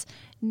place.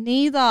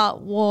 Neither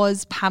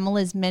was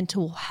Pamela's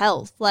mental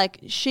health. Like,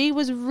 she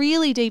was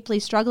really deeply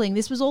struggling.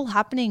 This was all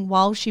happening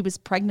while she was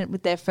pregnant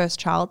with their first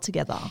child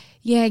together.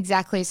 Yeah,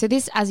 exactly. So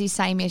this, as you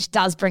say, Mish,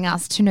 does bring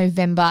us to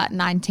November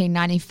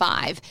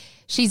 1995.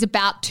 She's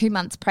about 2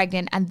 months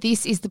pregnant, and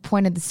this is the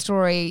point of the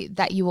story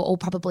that you were all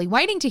probably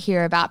waiting to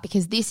hear about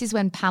because this is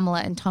when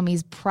Pamela and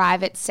Tommy's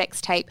private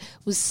sex tape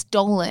was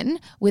stolen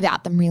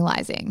without them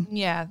realising.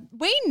 Yeah.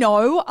 We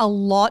know a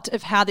lot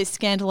of how this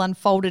scandal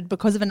unfolded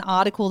because of an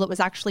article that was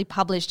actually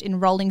published in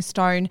Rolling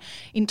Stone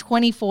in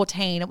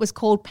 2014. It was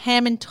called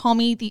Pam and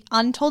Tommy, The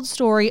Untold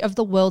Story of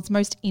the World's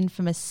Most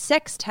Infamous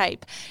Sex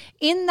Tape.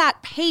 In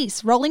that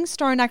piece, Rolling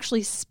Stone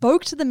actually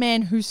spoke to the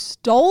man who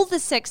stole the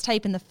sex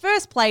tape in the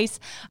first place,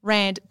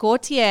 Rand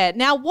Gautier.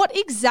 Now, what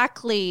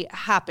exactly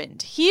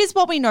happened? Here's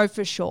what we know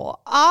for sure.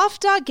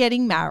 After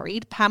getting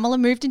married, Pamela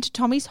moved into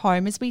Tommy's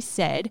home, as we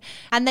said,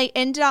 and they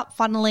ended up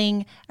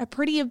funneling a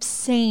pretty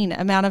obscene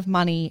amount of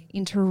money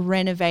into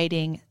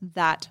renovating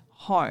that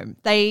home.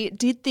 They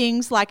did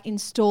things like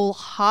install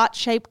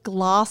heart-shaped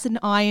glass and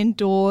iron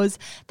doors.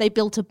 They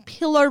built a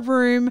pillow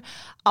room,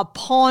 a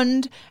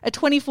pond, a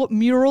 20-foot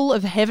mural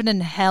of heaven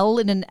and hell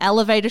in an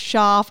elevator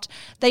shaft.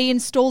 They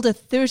installed a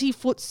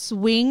 30-foot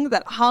swing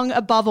that hung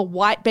above a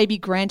white baby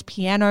grand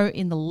piano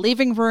in the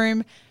living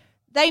room.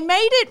 They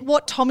made it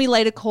what Tommy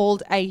later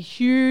called a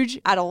huge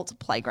adult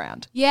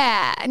playground.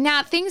 Yeah.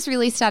 Now, things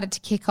really started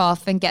to kick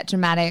off and get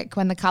dramatic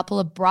when the couple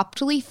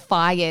abruptly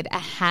fired a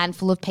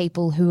handful of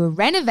people who were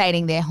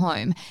renovating their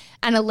home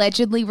and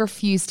allegedly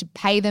refused to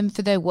pay them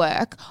for their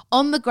work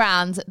on the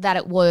grounds that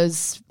it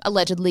was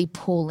allegedly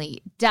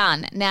poorly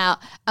done. Now,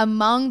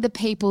 among the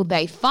people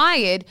they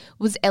fired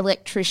was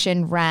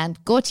electrician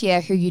Rand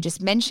Gautier, who you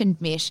just mentioned,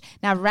 Mish.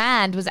 Now,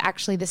 Rand was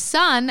actually the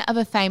son of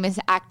a famous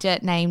actor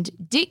named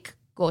Dick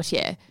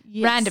Gautier.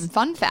 Yes. Random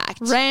fun fact.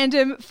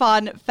 Random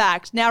fun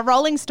fact. Now,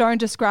 Rolling Stone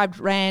described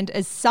Rand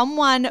as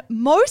someone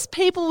most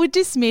people would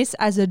dismiss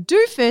as a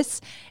doofus,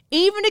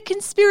 even a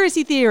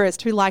conspiracy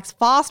theorist who likes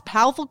fast,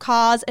 powerful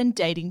cars and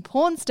dating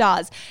porn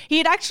stars. He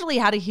had actually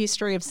had a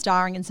history of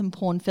starring in some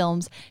porn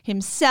films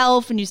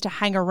himself and used to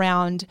hang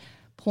around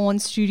porn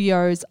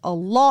studios a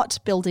lot,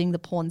 building the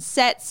porn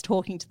sets,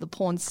 talking to the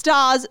porn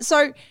stars.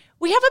 So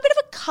we have a bit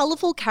of a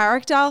colourful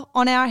character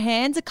on our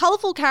hands, a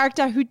colourful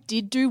character who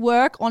did do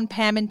work on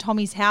Pam and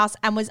Tommy's house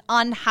and was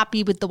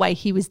unhappy with the way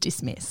he was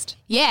dismissed.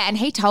 Yeah, and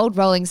he told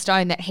Rolling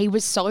Stone that he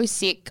was so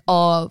sick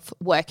of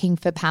working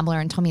for Pamela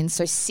and Tommy and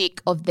so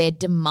sick of their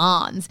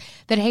demands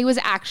that he was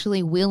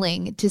actually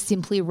willing to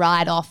simply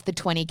write off the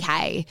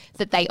 $20,000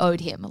 that they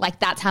owed him. Like,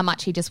 that's how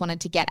much he just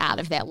wanted to get out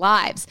of their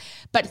lives.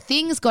 But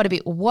things got a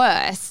bit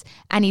worse,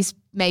 and his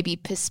maybe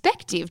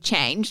perspective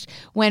changed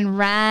when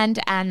Rand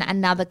and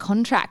another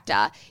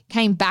contractor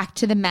came back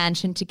to the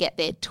mansion to get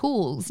their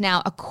tools.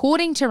 Now,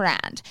 according to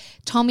Rand,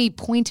 Tommy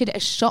pointed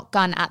a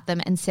shotgun at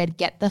them and said,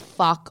 "Get the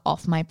fuck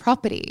off my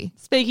property."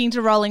 Speaking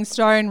to Rolling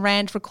Stone,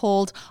 Rand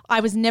recalled,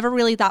 "I was never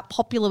really that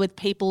popular with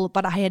people,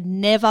 but I had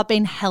never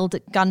been held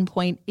at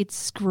gunpoint. It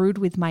screwed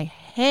with my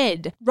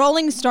head."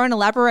 Rolling Stone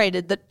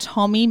elaborated that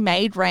Tommy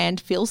made Rand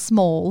feel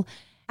small,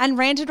 and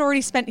Rand had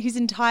already spent his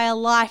entire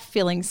life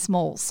feeling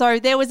small. So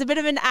there was a bit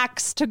of an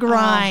axe to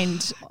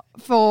grind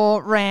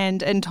for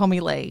Rand and Tommy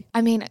Lee.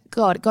 I mean,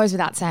 God, it goes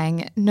without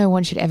saying, no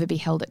one should ever be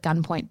held at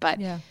gunpoint, but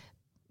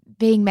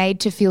being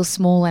made to feel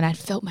small, and I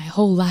felt my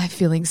whole life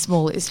feeling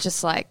small, is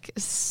just like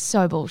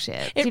so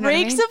bullshit. It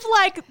reeks of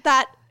like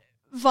that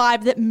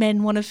vibe that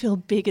men want to feel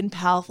big and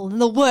powerful,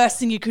 and the worst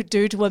thing you could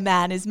do to a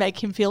man is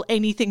make him feel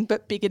anything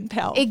but big and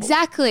powerful.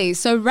 Exactly.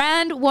 So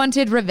Rand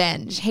wanted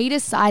revenge. He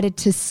decided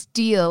to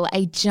steal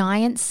a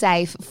giant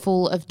safe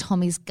full of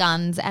Tommy's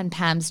guns and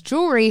Pam's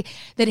jewelry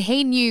that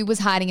he knew was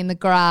hiding in the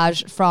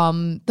garage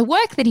from the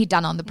work that he'd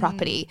done on the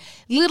property.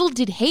 Little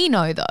did he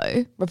know,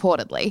 though,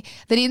 reportedly,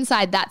 that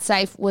inside that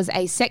safe was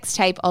a sex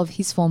tape of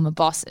his former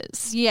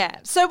bosses. Yeah.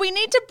 So we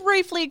need to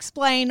briefly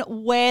explain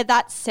where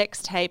that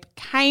sex tape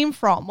came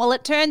from. Well,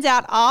 it turns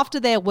out after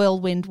their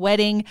whirlwind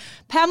wedding,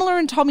 Pamela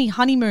and Tommy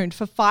honeymooned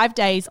for 5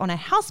 days on a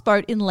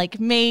houseboat in Lake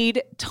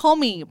Mead.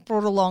 Tommy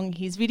brought along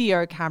his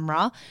video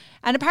camera,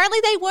 and apparently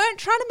they weren't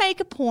trying to make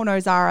a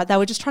porno, Zara. They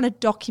were just trying to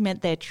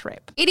document their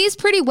trip. It is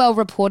pretty well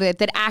reported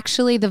that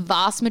actually the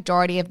vast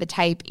majority of the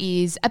tape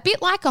is a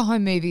bit like a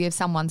home movie of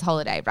someone's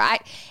holiday,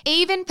 right?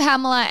 Even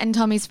Pamela and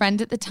Tommy's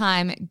friend at the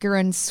time,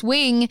 Gurren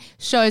Swing,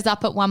 shows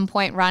up at one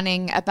point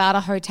running about a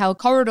hotel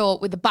corridor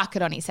with a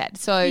bucket on his head.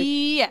 So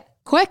Yeah.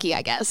 quirky,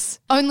 I guess.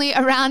 Only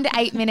around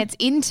 8 minutes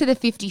into the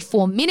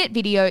 54-minute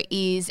video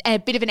is a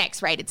bit of an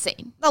X-rated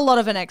scene. A lot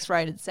of an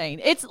X-rated scene.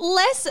 It's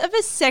less of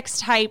a sex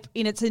tape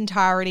in its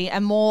entirety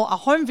and more a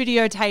home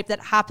videotape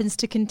that happens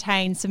to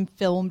contain some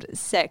filmed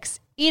sex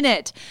in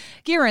it.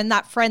 Gurren,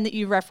 that friend that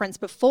you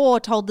referenced before,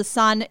 told The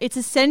Sun it's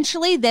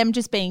essentially them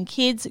just being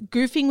kids,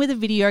 goofing with a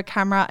video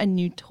camera, a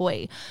new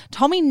toy.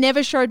 Tommy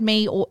never showed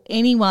me or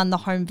anyone the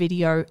home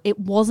video. It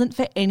wasn't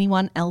for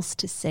anyone else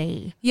to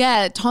see.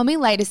 Yeah, Tommy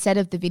later said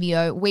of the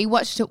video, "We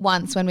watched it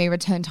once when we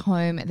returned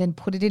home, then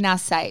put it in our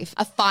safe,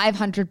 a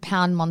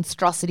 500-pound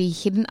monstrosity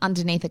hidden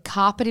underneath a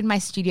carpet in my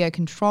studio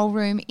control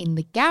room in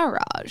the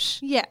garage."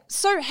 Yeah.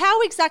 So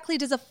how exactly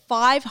does a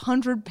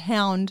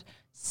 500-pound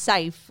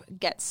safe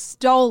gets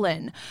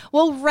stolen?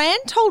 Well, Rand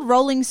told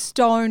Rolling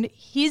Stone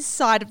his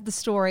side of the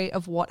story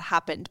of what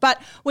happened.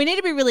 But we need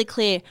to be really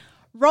clear.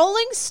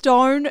 Rolling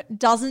Stone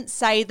doesn't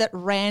say that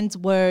Rand's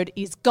word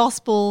is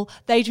gospel.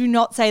 They do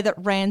not say that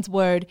Rand's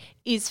word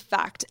is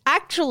fact.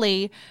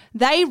 Actually,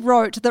 they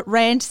wrote that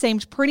Rand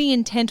seemed pretty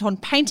intent on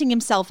painting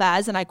himself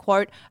as, and I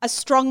quote, a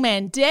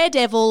strongman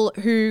daredevil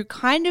who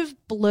kind of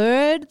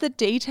blurred the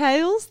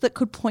details that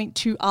could point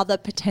to other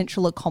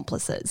potential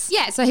accomplices.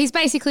 Yeah, so he's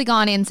basically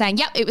gone in saying,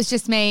 yep, it was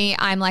just me.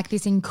 I'm like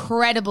this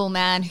incredible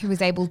man who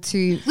was able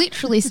to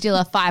literally steal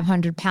a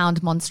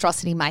 500-pound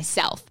monstrosity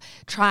myself,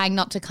 trying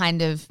not to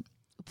kind of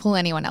pull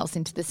anyone else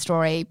into the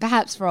story,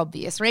 perhaps for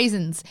obvious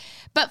reasons.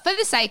 But for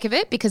the sake of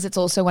it, because it's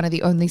also one of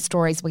the only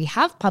stories we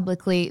have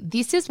publicly,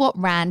 this is what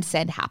Rand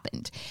said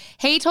happened.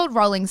 He told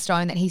Rolling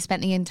Stone that he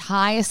spent the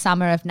entire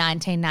summer of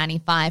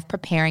 1995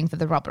 preparing for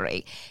the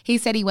robbery. He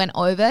said he went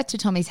over to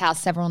Tommy's house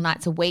several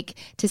nights a week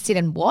to sit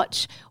and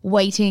watch,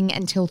 waiting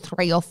until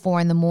 3 or 4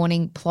 in the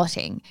morning,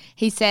 plotting.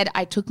 He said,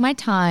 "I took my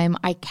time,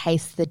 I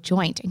cased the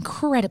joint."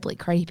 Incredibly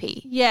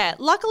creepy. Yeah,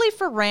 luckily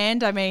for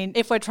Rand, I mean,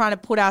 if we're trying to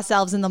put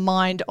ourselves in the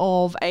mind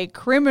of a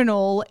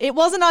criminal, it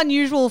wasn't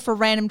unusual for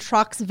random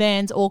trucks,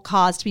 vans, or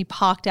cars to be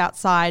parked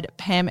outside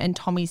Pam and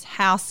Tommy's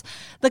house.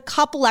 The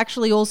couple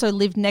actually also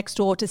lived next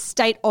door to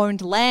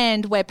state-owned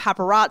land where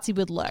paparazzi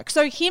would lurk.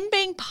 So him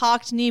being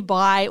parked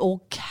nearby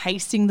or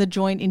casing the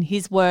joint, in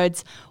his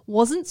words,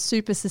 wasn't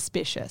super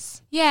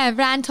suspicious. Yeah,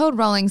 Rand told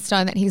Rolling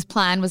Stone that his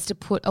plan was to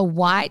put a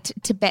white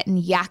Tibetan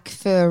yak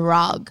fur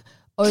rug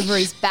over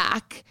his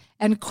back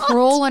and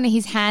crawl on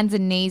his hands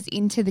and knees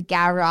into the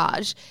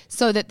garage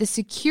so that the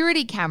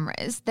security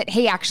cameras that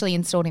he actually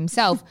installed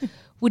himself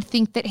would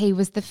think that he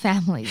was the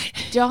family's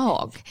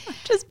dog.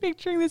 Just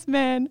picturing this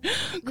man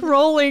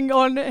crawling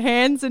on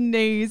hands and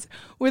knees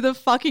with a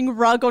fucking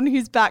rug on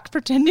his back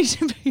pretending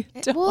to be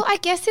a dog. Well, I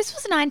guess this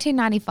was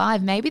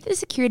 1995. Maybe the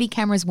security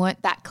cameras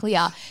weren't that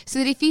clear, so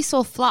that if you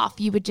saw fluff,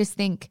 you would just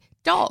think,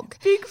 dog.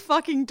 Big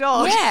fucking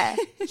dog. Yeah,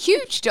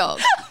 huge dog.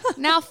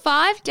 Now,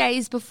 5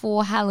 days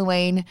before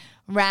Halloween,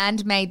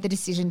 Rand made the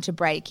decision to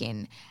break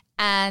in.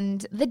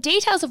 And the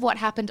details of what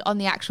happened on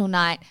the actual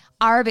night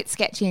are a bit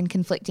sketchy and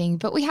conflicting,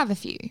 but we have a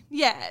few.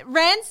 Yeah,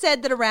 Rand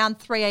said that around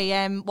 3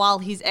 a.m. while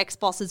his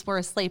ex-bosses were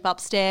asleep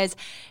upstairs,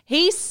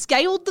 he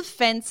scaled the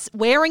fence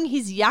wearing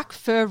his yak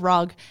fur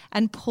rug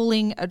and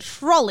pulling a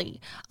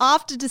trolley.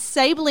 After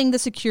disabling the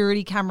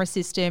security camera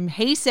system,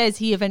 he says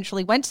he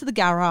eventually went to the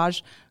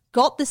garage,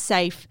 got the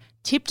safe,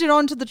 tipped it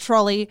onto the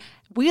trolley,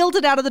 wheeled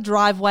it out of the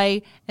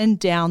driveway and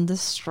down the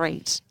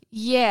street.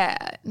 Yeah.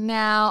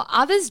 Now,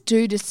 others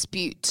do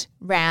dispute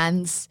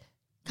Rand's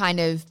kind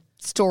of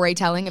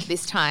storytelling of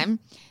this time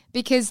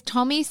because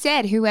Tommy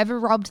said whoever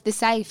robbed the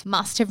safe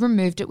must have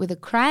removed it with a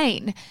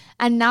crane.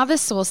 Another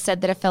source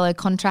said that a fellow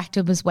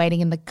contractor was waiting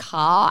in the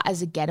car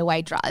as a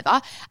getaway driver.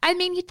 I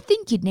mean, you'd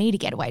think you'd need a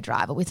getaway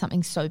driver with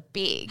something so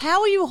big.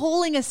 How are you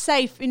hauling a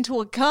safe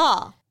into a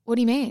car? What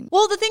do you mean?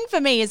 Well, the thing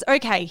for me is,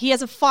 okay, he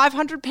has a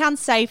 500-pound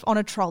safe on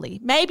a trolley.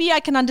 Maybe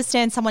I can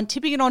understand someone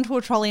tipping it onto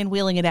a trolley and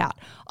wheeling it out.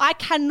 I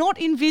cannot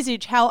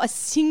envisage how a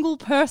single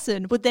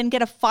person would then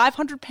get a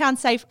 500-pound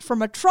safe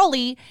from a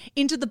trolley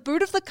into the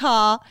boot of a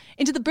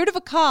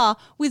car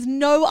with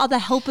no other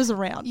helpers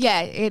around.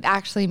 Yeah, it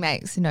actually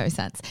makes no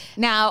sense.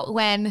 Now,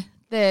 when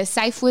the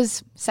safe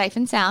was safe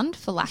and sound,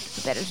 for lack of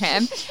a better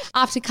term.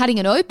 After cutting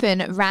it open,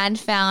 Rand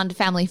found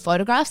family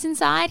photographs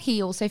inside.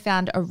 He also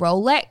found a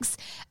Rolex,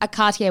 a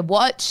Cartier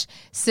watch,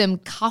 some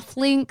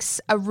cufflinks,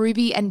 a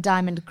ruby and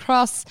diamond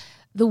cross,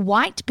 the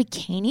white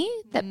bikini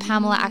that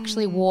Pamela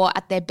actually wore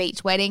at their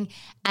beach wedding,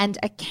 and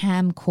a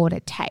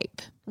camcorder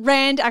tape.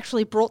 Rand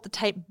actually brought the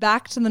tape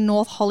back to the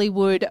North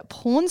Hollywood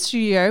porn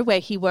studio where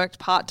he worked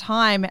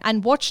part-time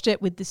and watched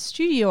it with the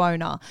studio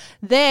owner.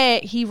 There,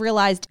 he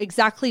realized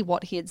exactly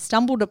what he had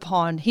stumbled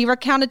upon. He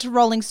recounted to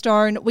Rolling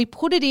Stone, "We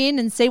put it in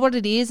and see what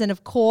it is, and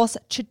of course,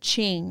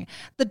 cha-ching.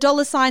 The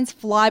dollar signs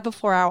fly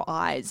before our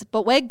eyes.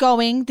 But we're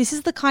going. This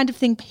is the kind of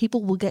thing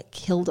people will get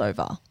killed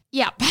over."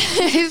 Yep,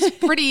 it's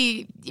a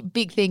pretty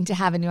big thing to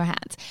have in your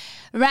hands.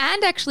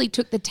 Rand actually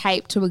took the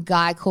tape to a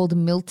guy called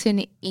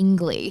Milton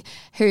Ingley,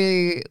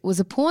 who was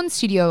a porn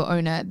studio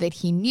owner that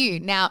he knew.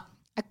 Now,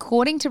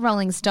 according to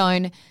Rolling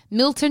Stone,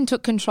 Milton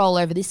took control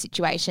over this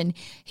situation.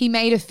 He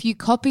made a few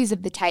copies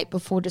of the tape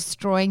before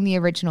destroying the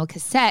original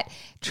cassette,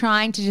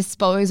 trying to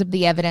dispose of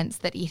the evidence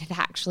that it had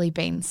actually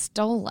been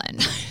stolen.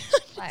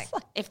 Like,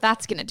 if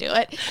that's going to do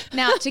it.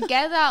 Now,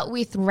 together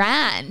with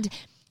Rand,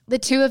 the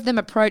two of them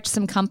approached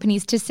some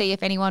companies to see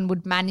if anyone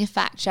would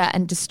manufacture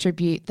and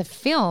distribute the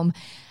film.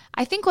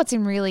 I think what's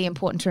really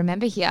important to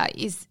remember here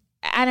is,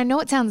 and I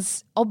know it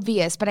sounds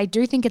obvious, but I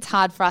do think it's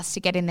hard for us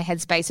to get in the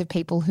headspace of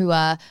people who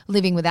are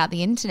living without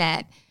the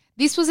internet.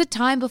 This was a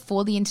time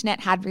before the internet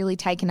had really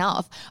taken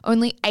off.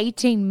 Only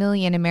 18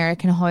 million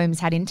American homes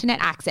had internet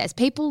access.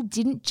 People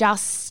didn't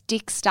just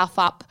stick stuff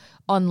up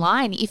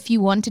online. If you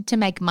wanted to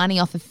make money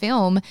off a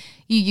film,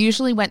 you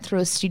usually went through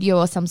a studio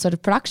or some sort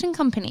of production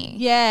company.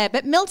 Yeah,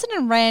 but Milton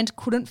and Rand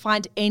couldn't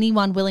find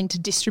anyone willing to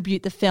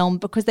distribute the film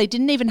because they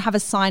didn't even have a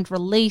signed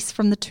release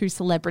from the two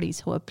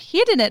celebrities who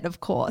appeared in it,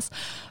 of course.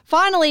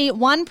 Finally,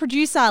 one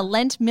producer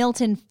lent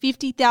Milton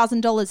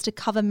 $50,000 to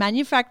cover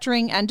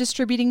manufacturing and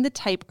distributing the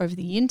tape over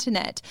the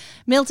internet.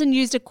 Milton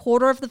used a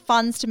quarter of the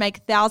funds to make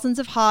thousands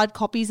of hard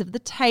copies of the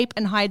tape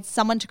and hired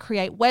someone to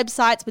create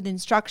websites with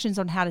instructions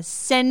on how to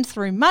send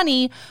through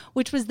money,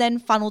 which was then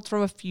funneled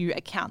through a few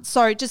accounts.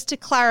 So just to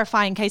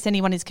clarify in case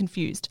anyone is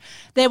confused,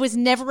 there was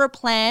never a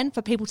plan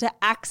for people to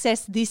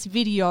access this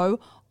video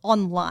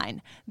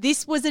online.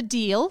 This was a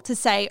deal to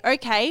say,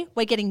 okay,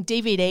 we're getting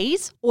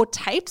DVDs or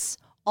tapes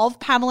of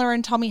Pamela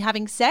and Tommy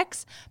having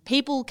sex.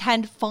 People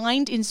can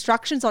find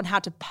instructions on how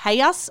to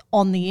pay us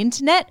on the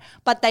internet,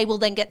 but they will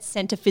then get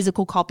sent a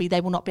physical copy.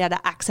 They will not be able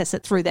to access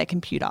it through their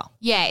computer.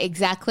 Yeah,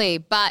 exactly.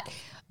 But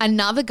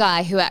another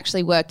guy who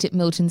actually worked at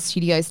Milton's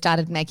studio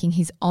started making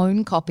his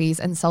own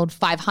copies and sold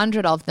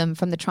 500 of them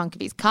from the trunk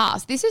of his car.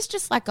 So this is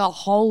just like a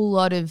whole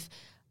lot of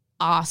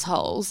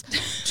assholes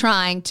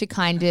trying to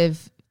kind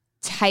of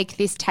take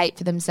this tape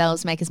for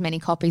themselves, make as many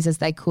copies as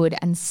they could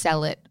and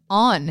sell it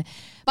on.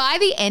 By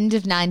the end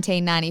of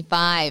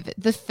 1995,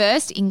 the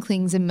first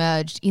inklings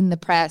emerged in the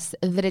press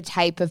that a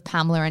tape of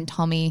Pamela and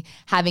Tommy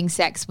having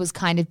sex was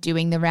kind of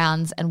doing the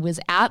rounds and was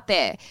out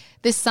there.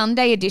 The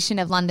Sunday edition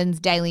of London's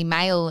Daily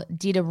Mail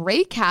did a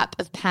recap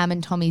of Pam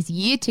and Tommy's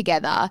year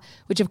together,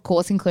 which of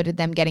course included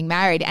them getting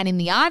married. And in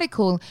the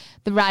article,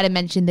 the writer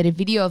mentioned that a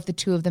video of the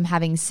two of them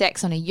having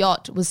sex on a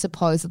yacht was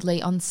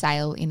supposedly on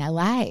sale in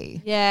LA.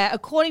 Yeah,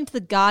 according to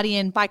The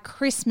Guardian, by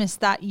Christmas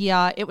that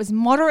year, it was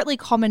moderately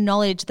common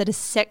knowledge that a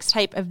sex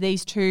tape of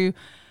these two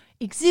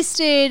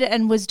existed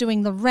and was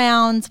doing the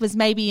rounds was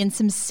maybe in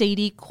some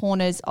seedy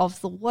corners of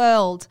the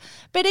world.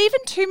 But even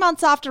 2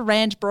 months after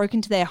Rand broke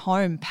into their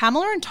home,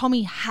 Pamela and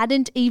Tommy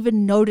hadn't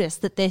even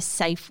noticed that their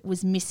safe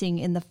was missing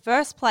in the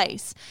first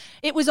place.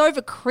 It was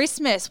over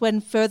Christmas,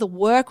 when further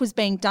work was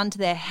being done to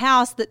their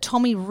house, that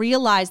Tommy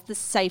realised the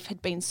safe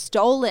had been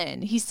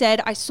stolen. He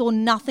said, "I saw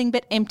nothing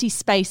but empty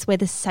space where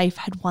the safe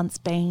had once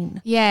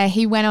been." Yeah,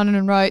 he went on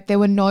and wrote, "There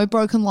were no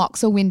broken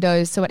locks or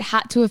windows, so it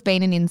had to have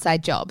been an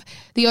inside job.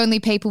 The only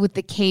people with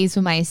the keys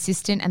were my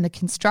assistant and the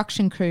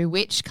construction crew,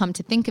 which, come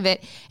to think of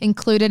it,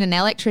 included an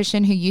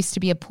electrician who used to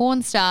be a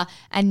porn star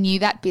and knew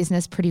that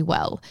business pretty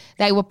well.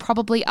 They were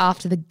probably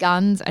after the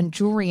guns and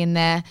jewelry in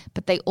there,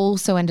 but they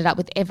also ended up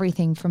with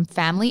everything from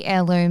family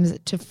heirlooms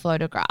to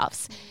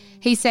photographs."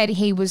 He said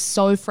he was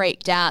so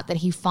freaked out that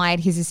he fired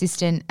his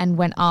assistant and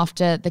went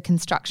after the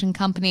construction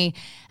company.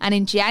 And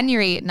in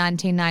January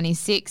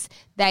 1996,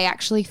 they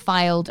actually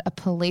filed a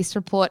police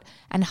report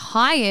and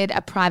hired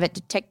a private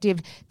detective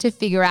to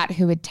figure out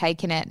who had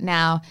taken it.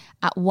 Now,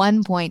 at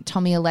one point,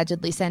 Tommy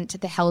allegedly sent to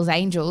the Hells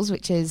Angels,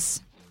 which is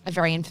a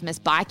very infamous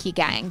bikie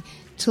gang,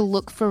 to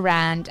look for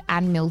Rand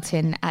and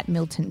Milton at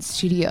Milton's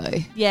studio.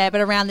 Yeah,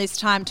 but around this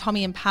time,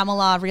 Tommy and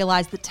Pamela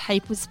realised the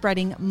tape was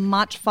spreading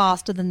much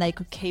faster than they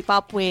could keep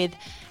up with,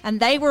 and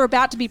they were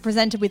about to be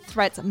presented with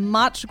threats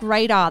much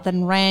greater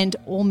than Rand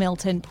or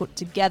Milton put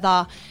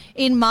together.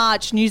 In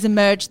March, news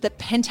emerged that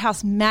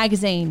Penthouse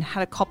magazine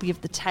had a copy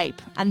of the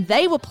tape, and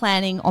they were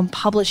planning on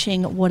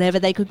publishing whatever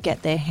they could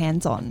get their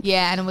hands on.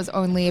 Yeah, and it was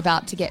only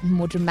about to get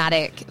more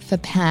dramatic for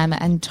Pam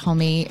and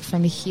Tommy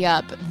from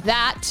here, but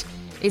that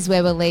is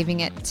where we're leaving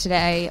it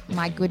today.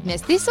 My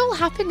goodness, this all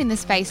happened in the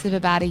space of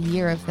about a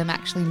year of them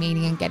actually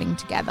meeting and getting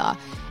together.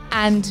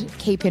 And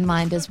keep in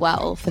mind as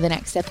well, for the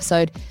next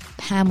episode,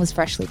 Pam was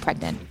freshly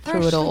pregnant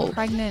through it all.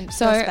 Pregnant,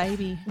 so first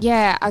baby.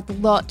 Yeah, a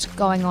lot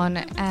going on.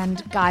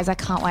 And guys, I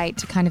can't wait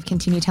to kind of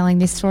continue telling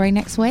this story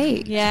next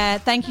week. Yeah,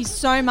 thank you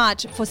so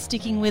much for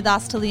sticking with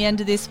us till the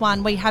end of this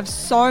one. We have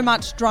so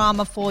much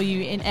drama for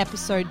you in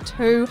episode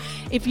 2.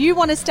 If you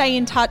want to stay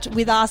in touch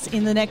with us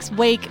in the next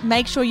week,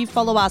 make sure you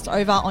follow us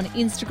over on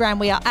Instagram.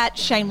 We are at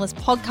Shameless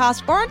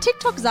Podcast, or on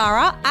TikTok,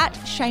 Zara, at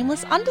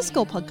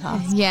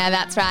Shameless_podcast. Yeah,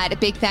 that's right. A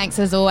big thanks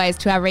as always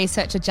to our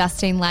researcher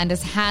Justine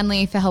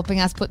Landis-Hanley for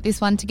helping us put this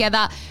one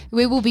together.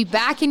 We will be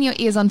back in your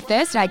ears on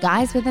Thursday,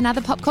 guys, with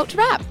another Pop Culture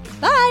Wrap.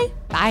 Bye.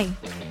 Bye.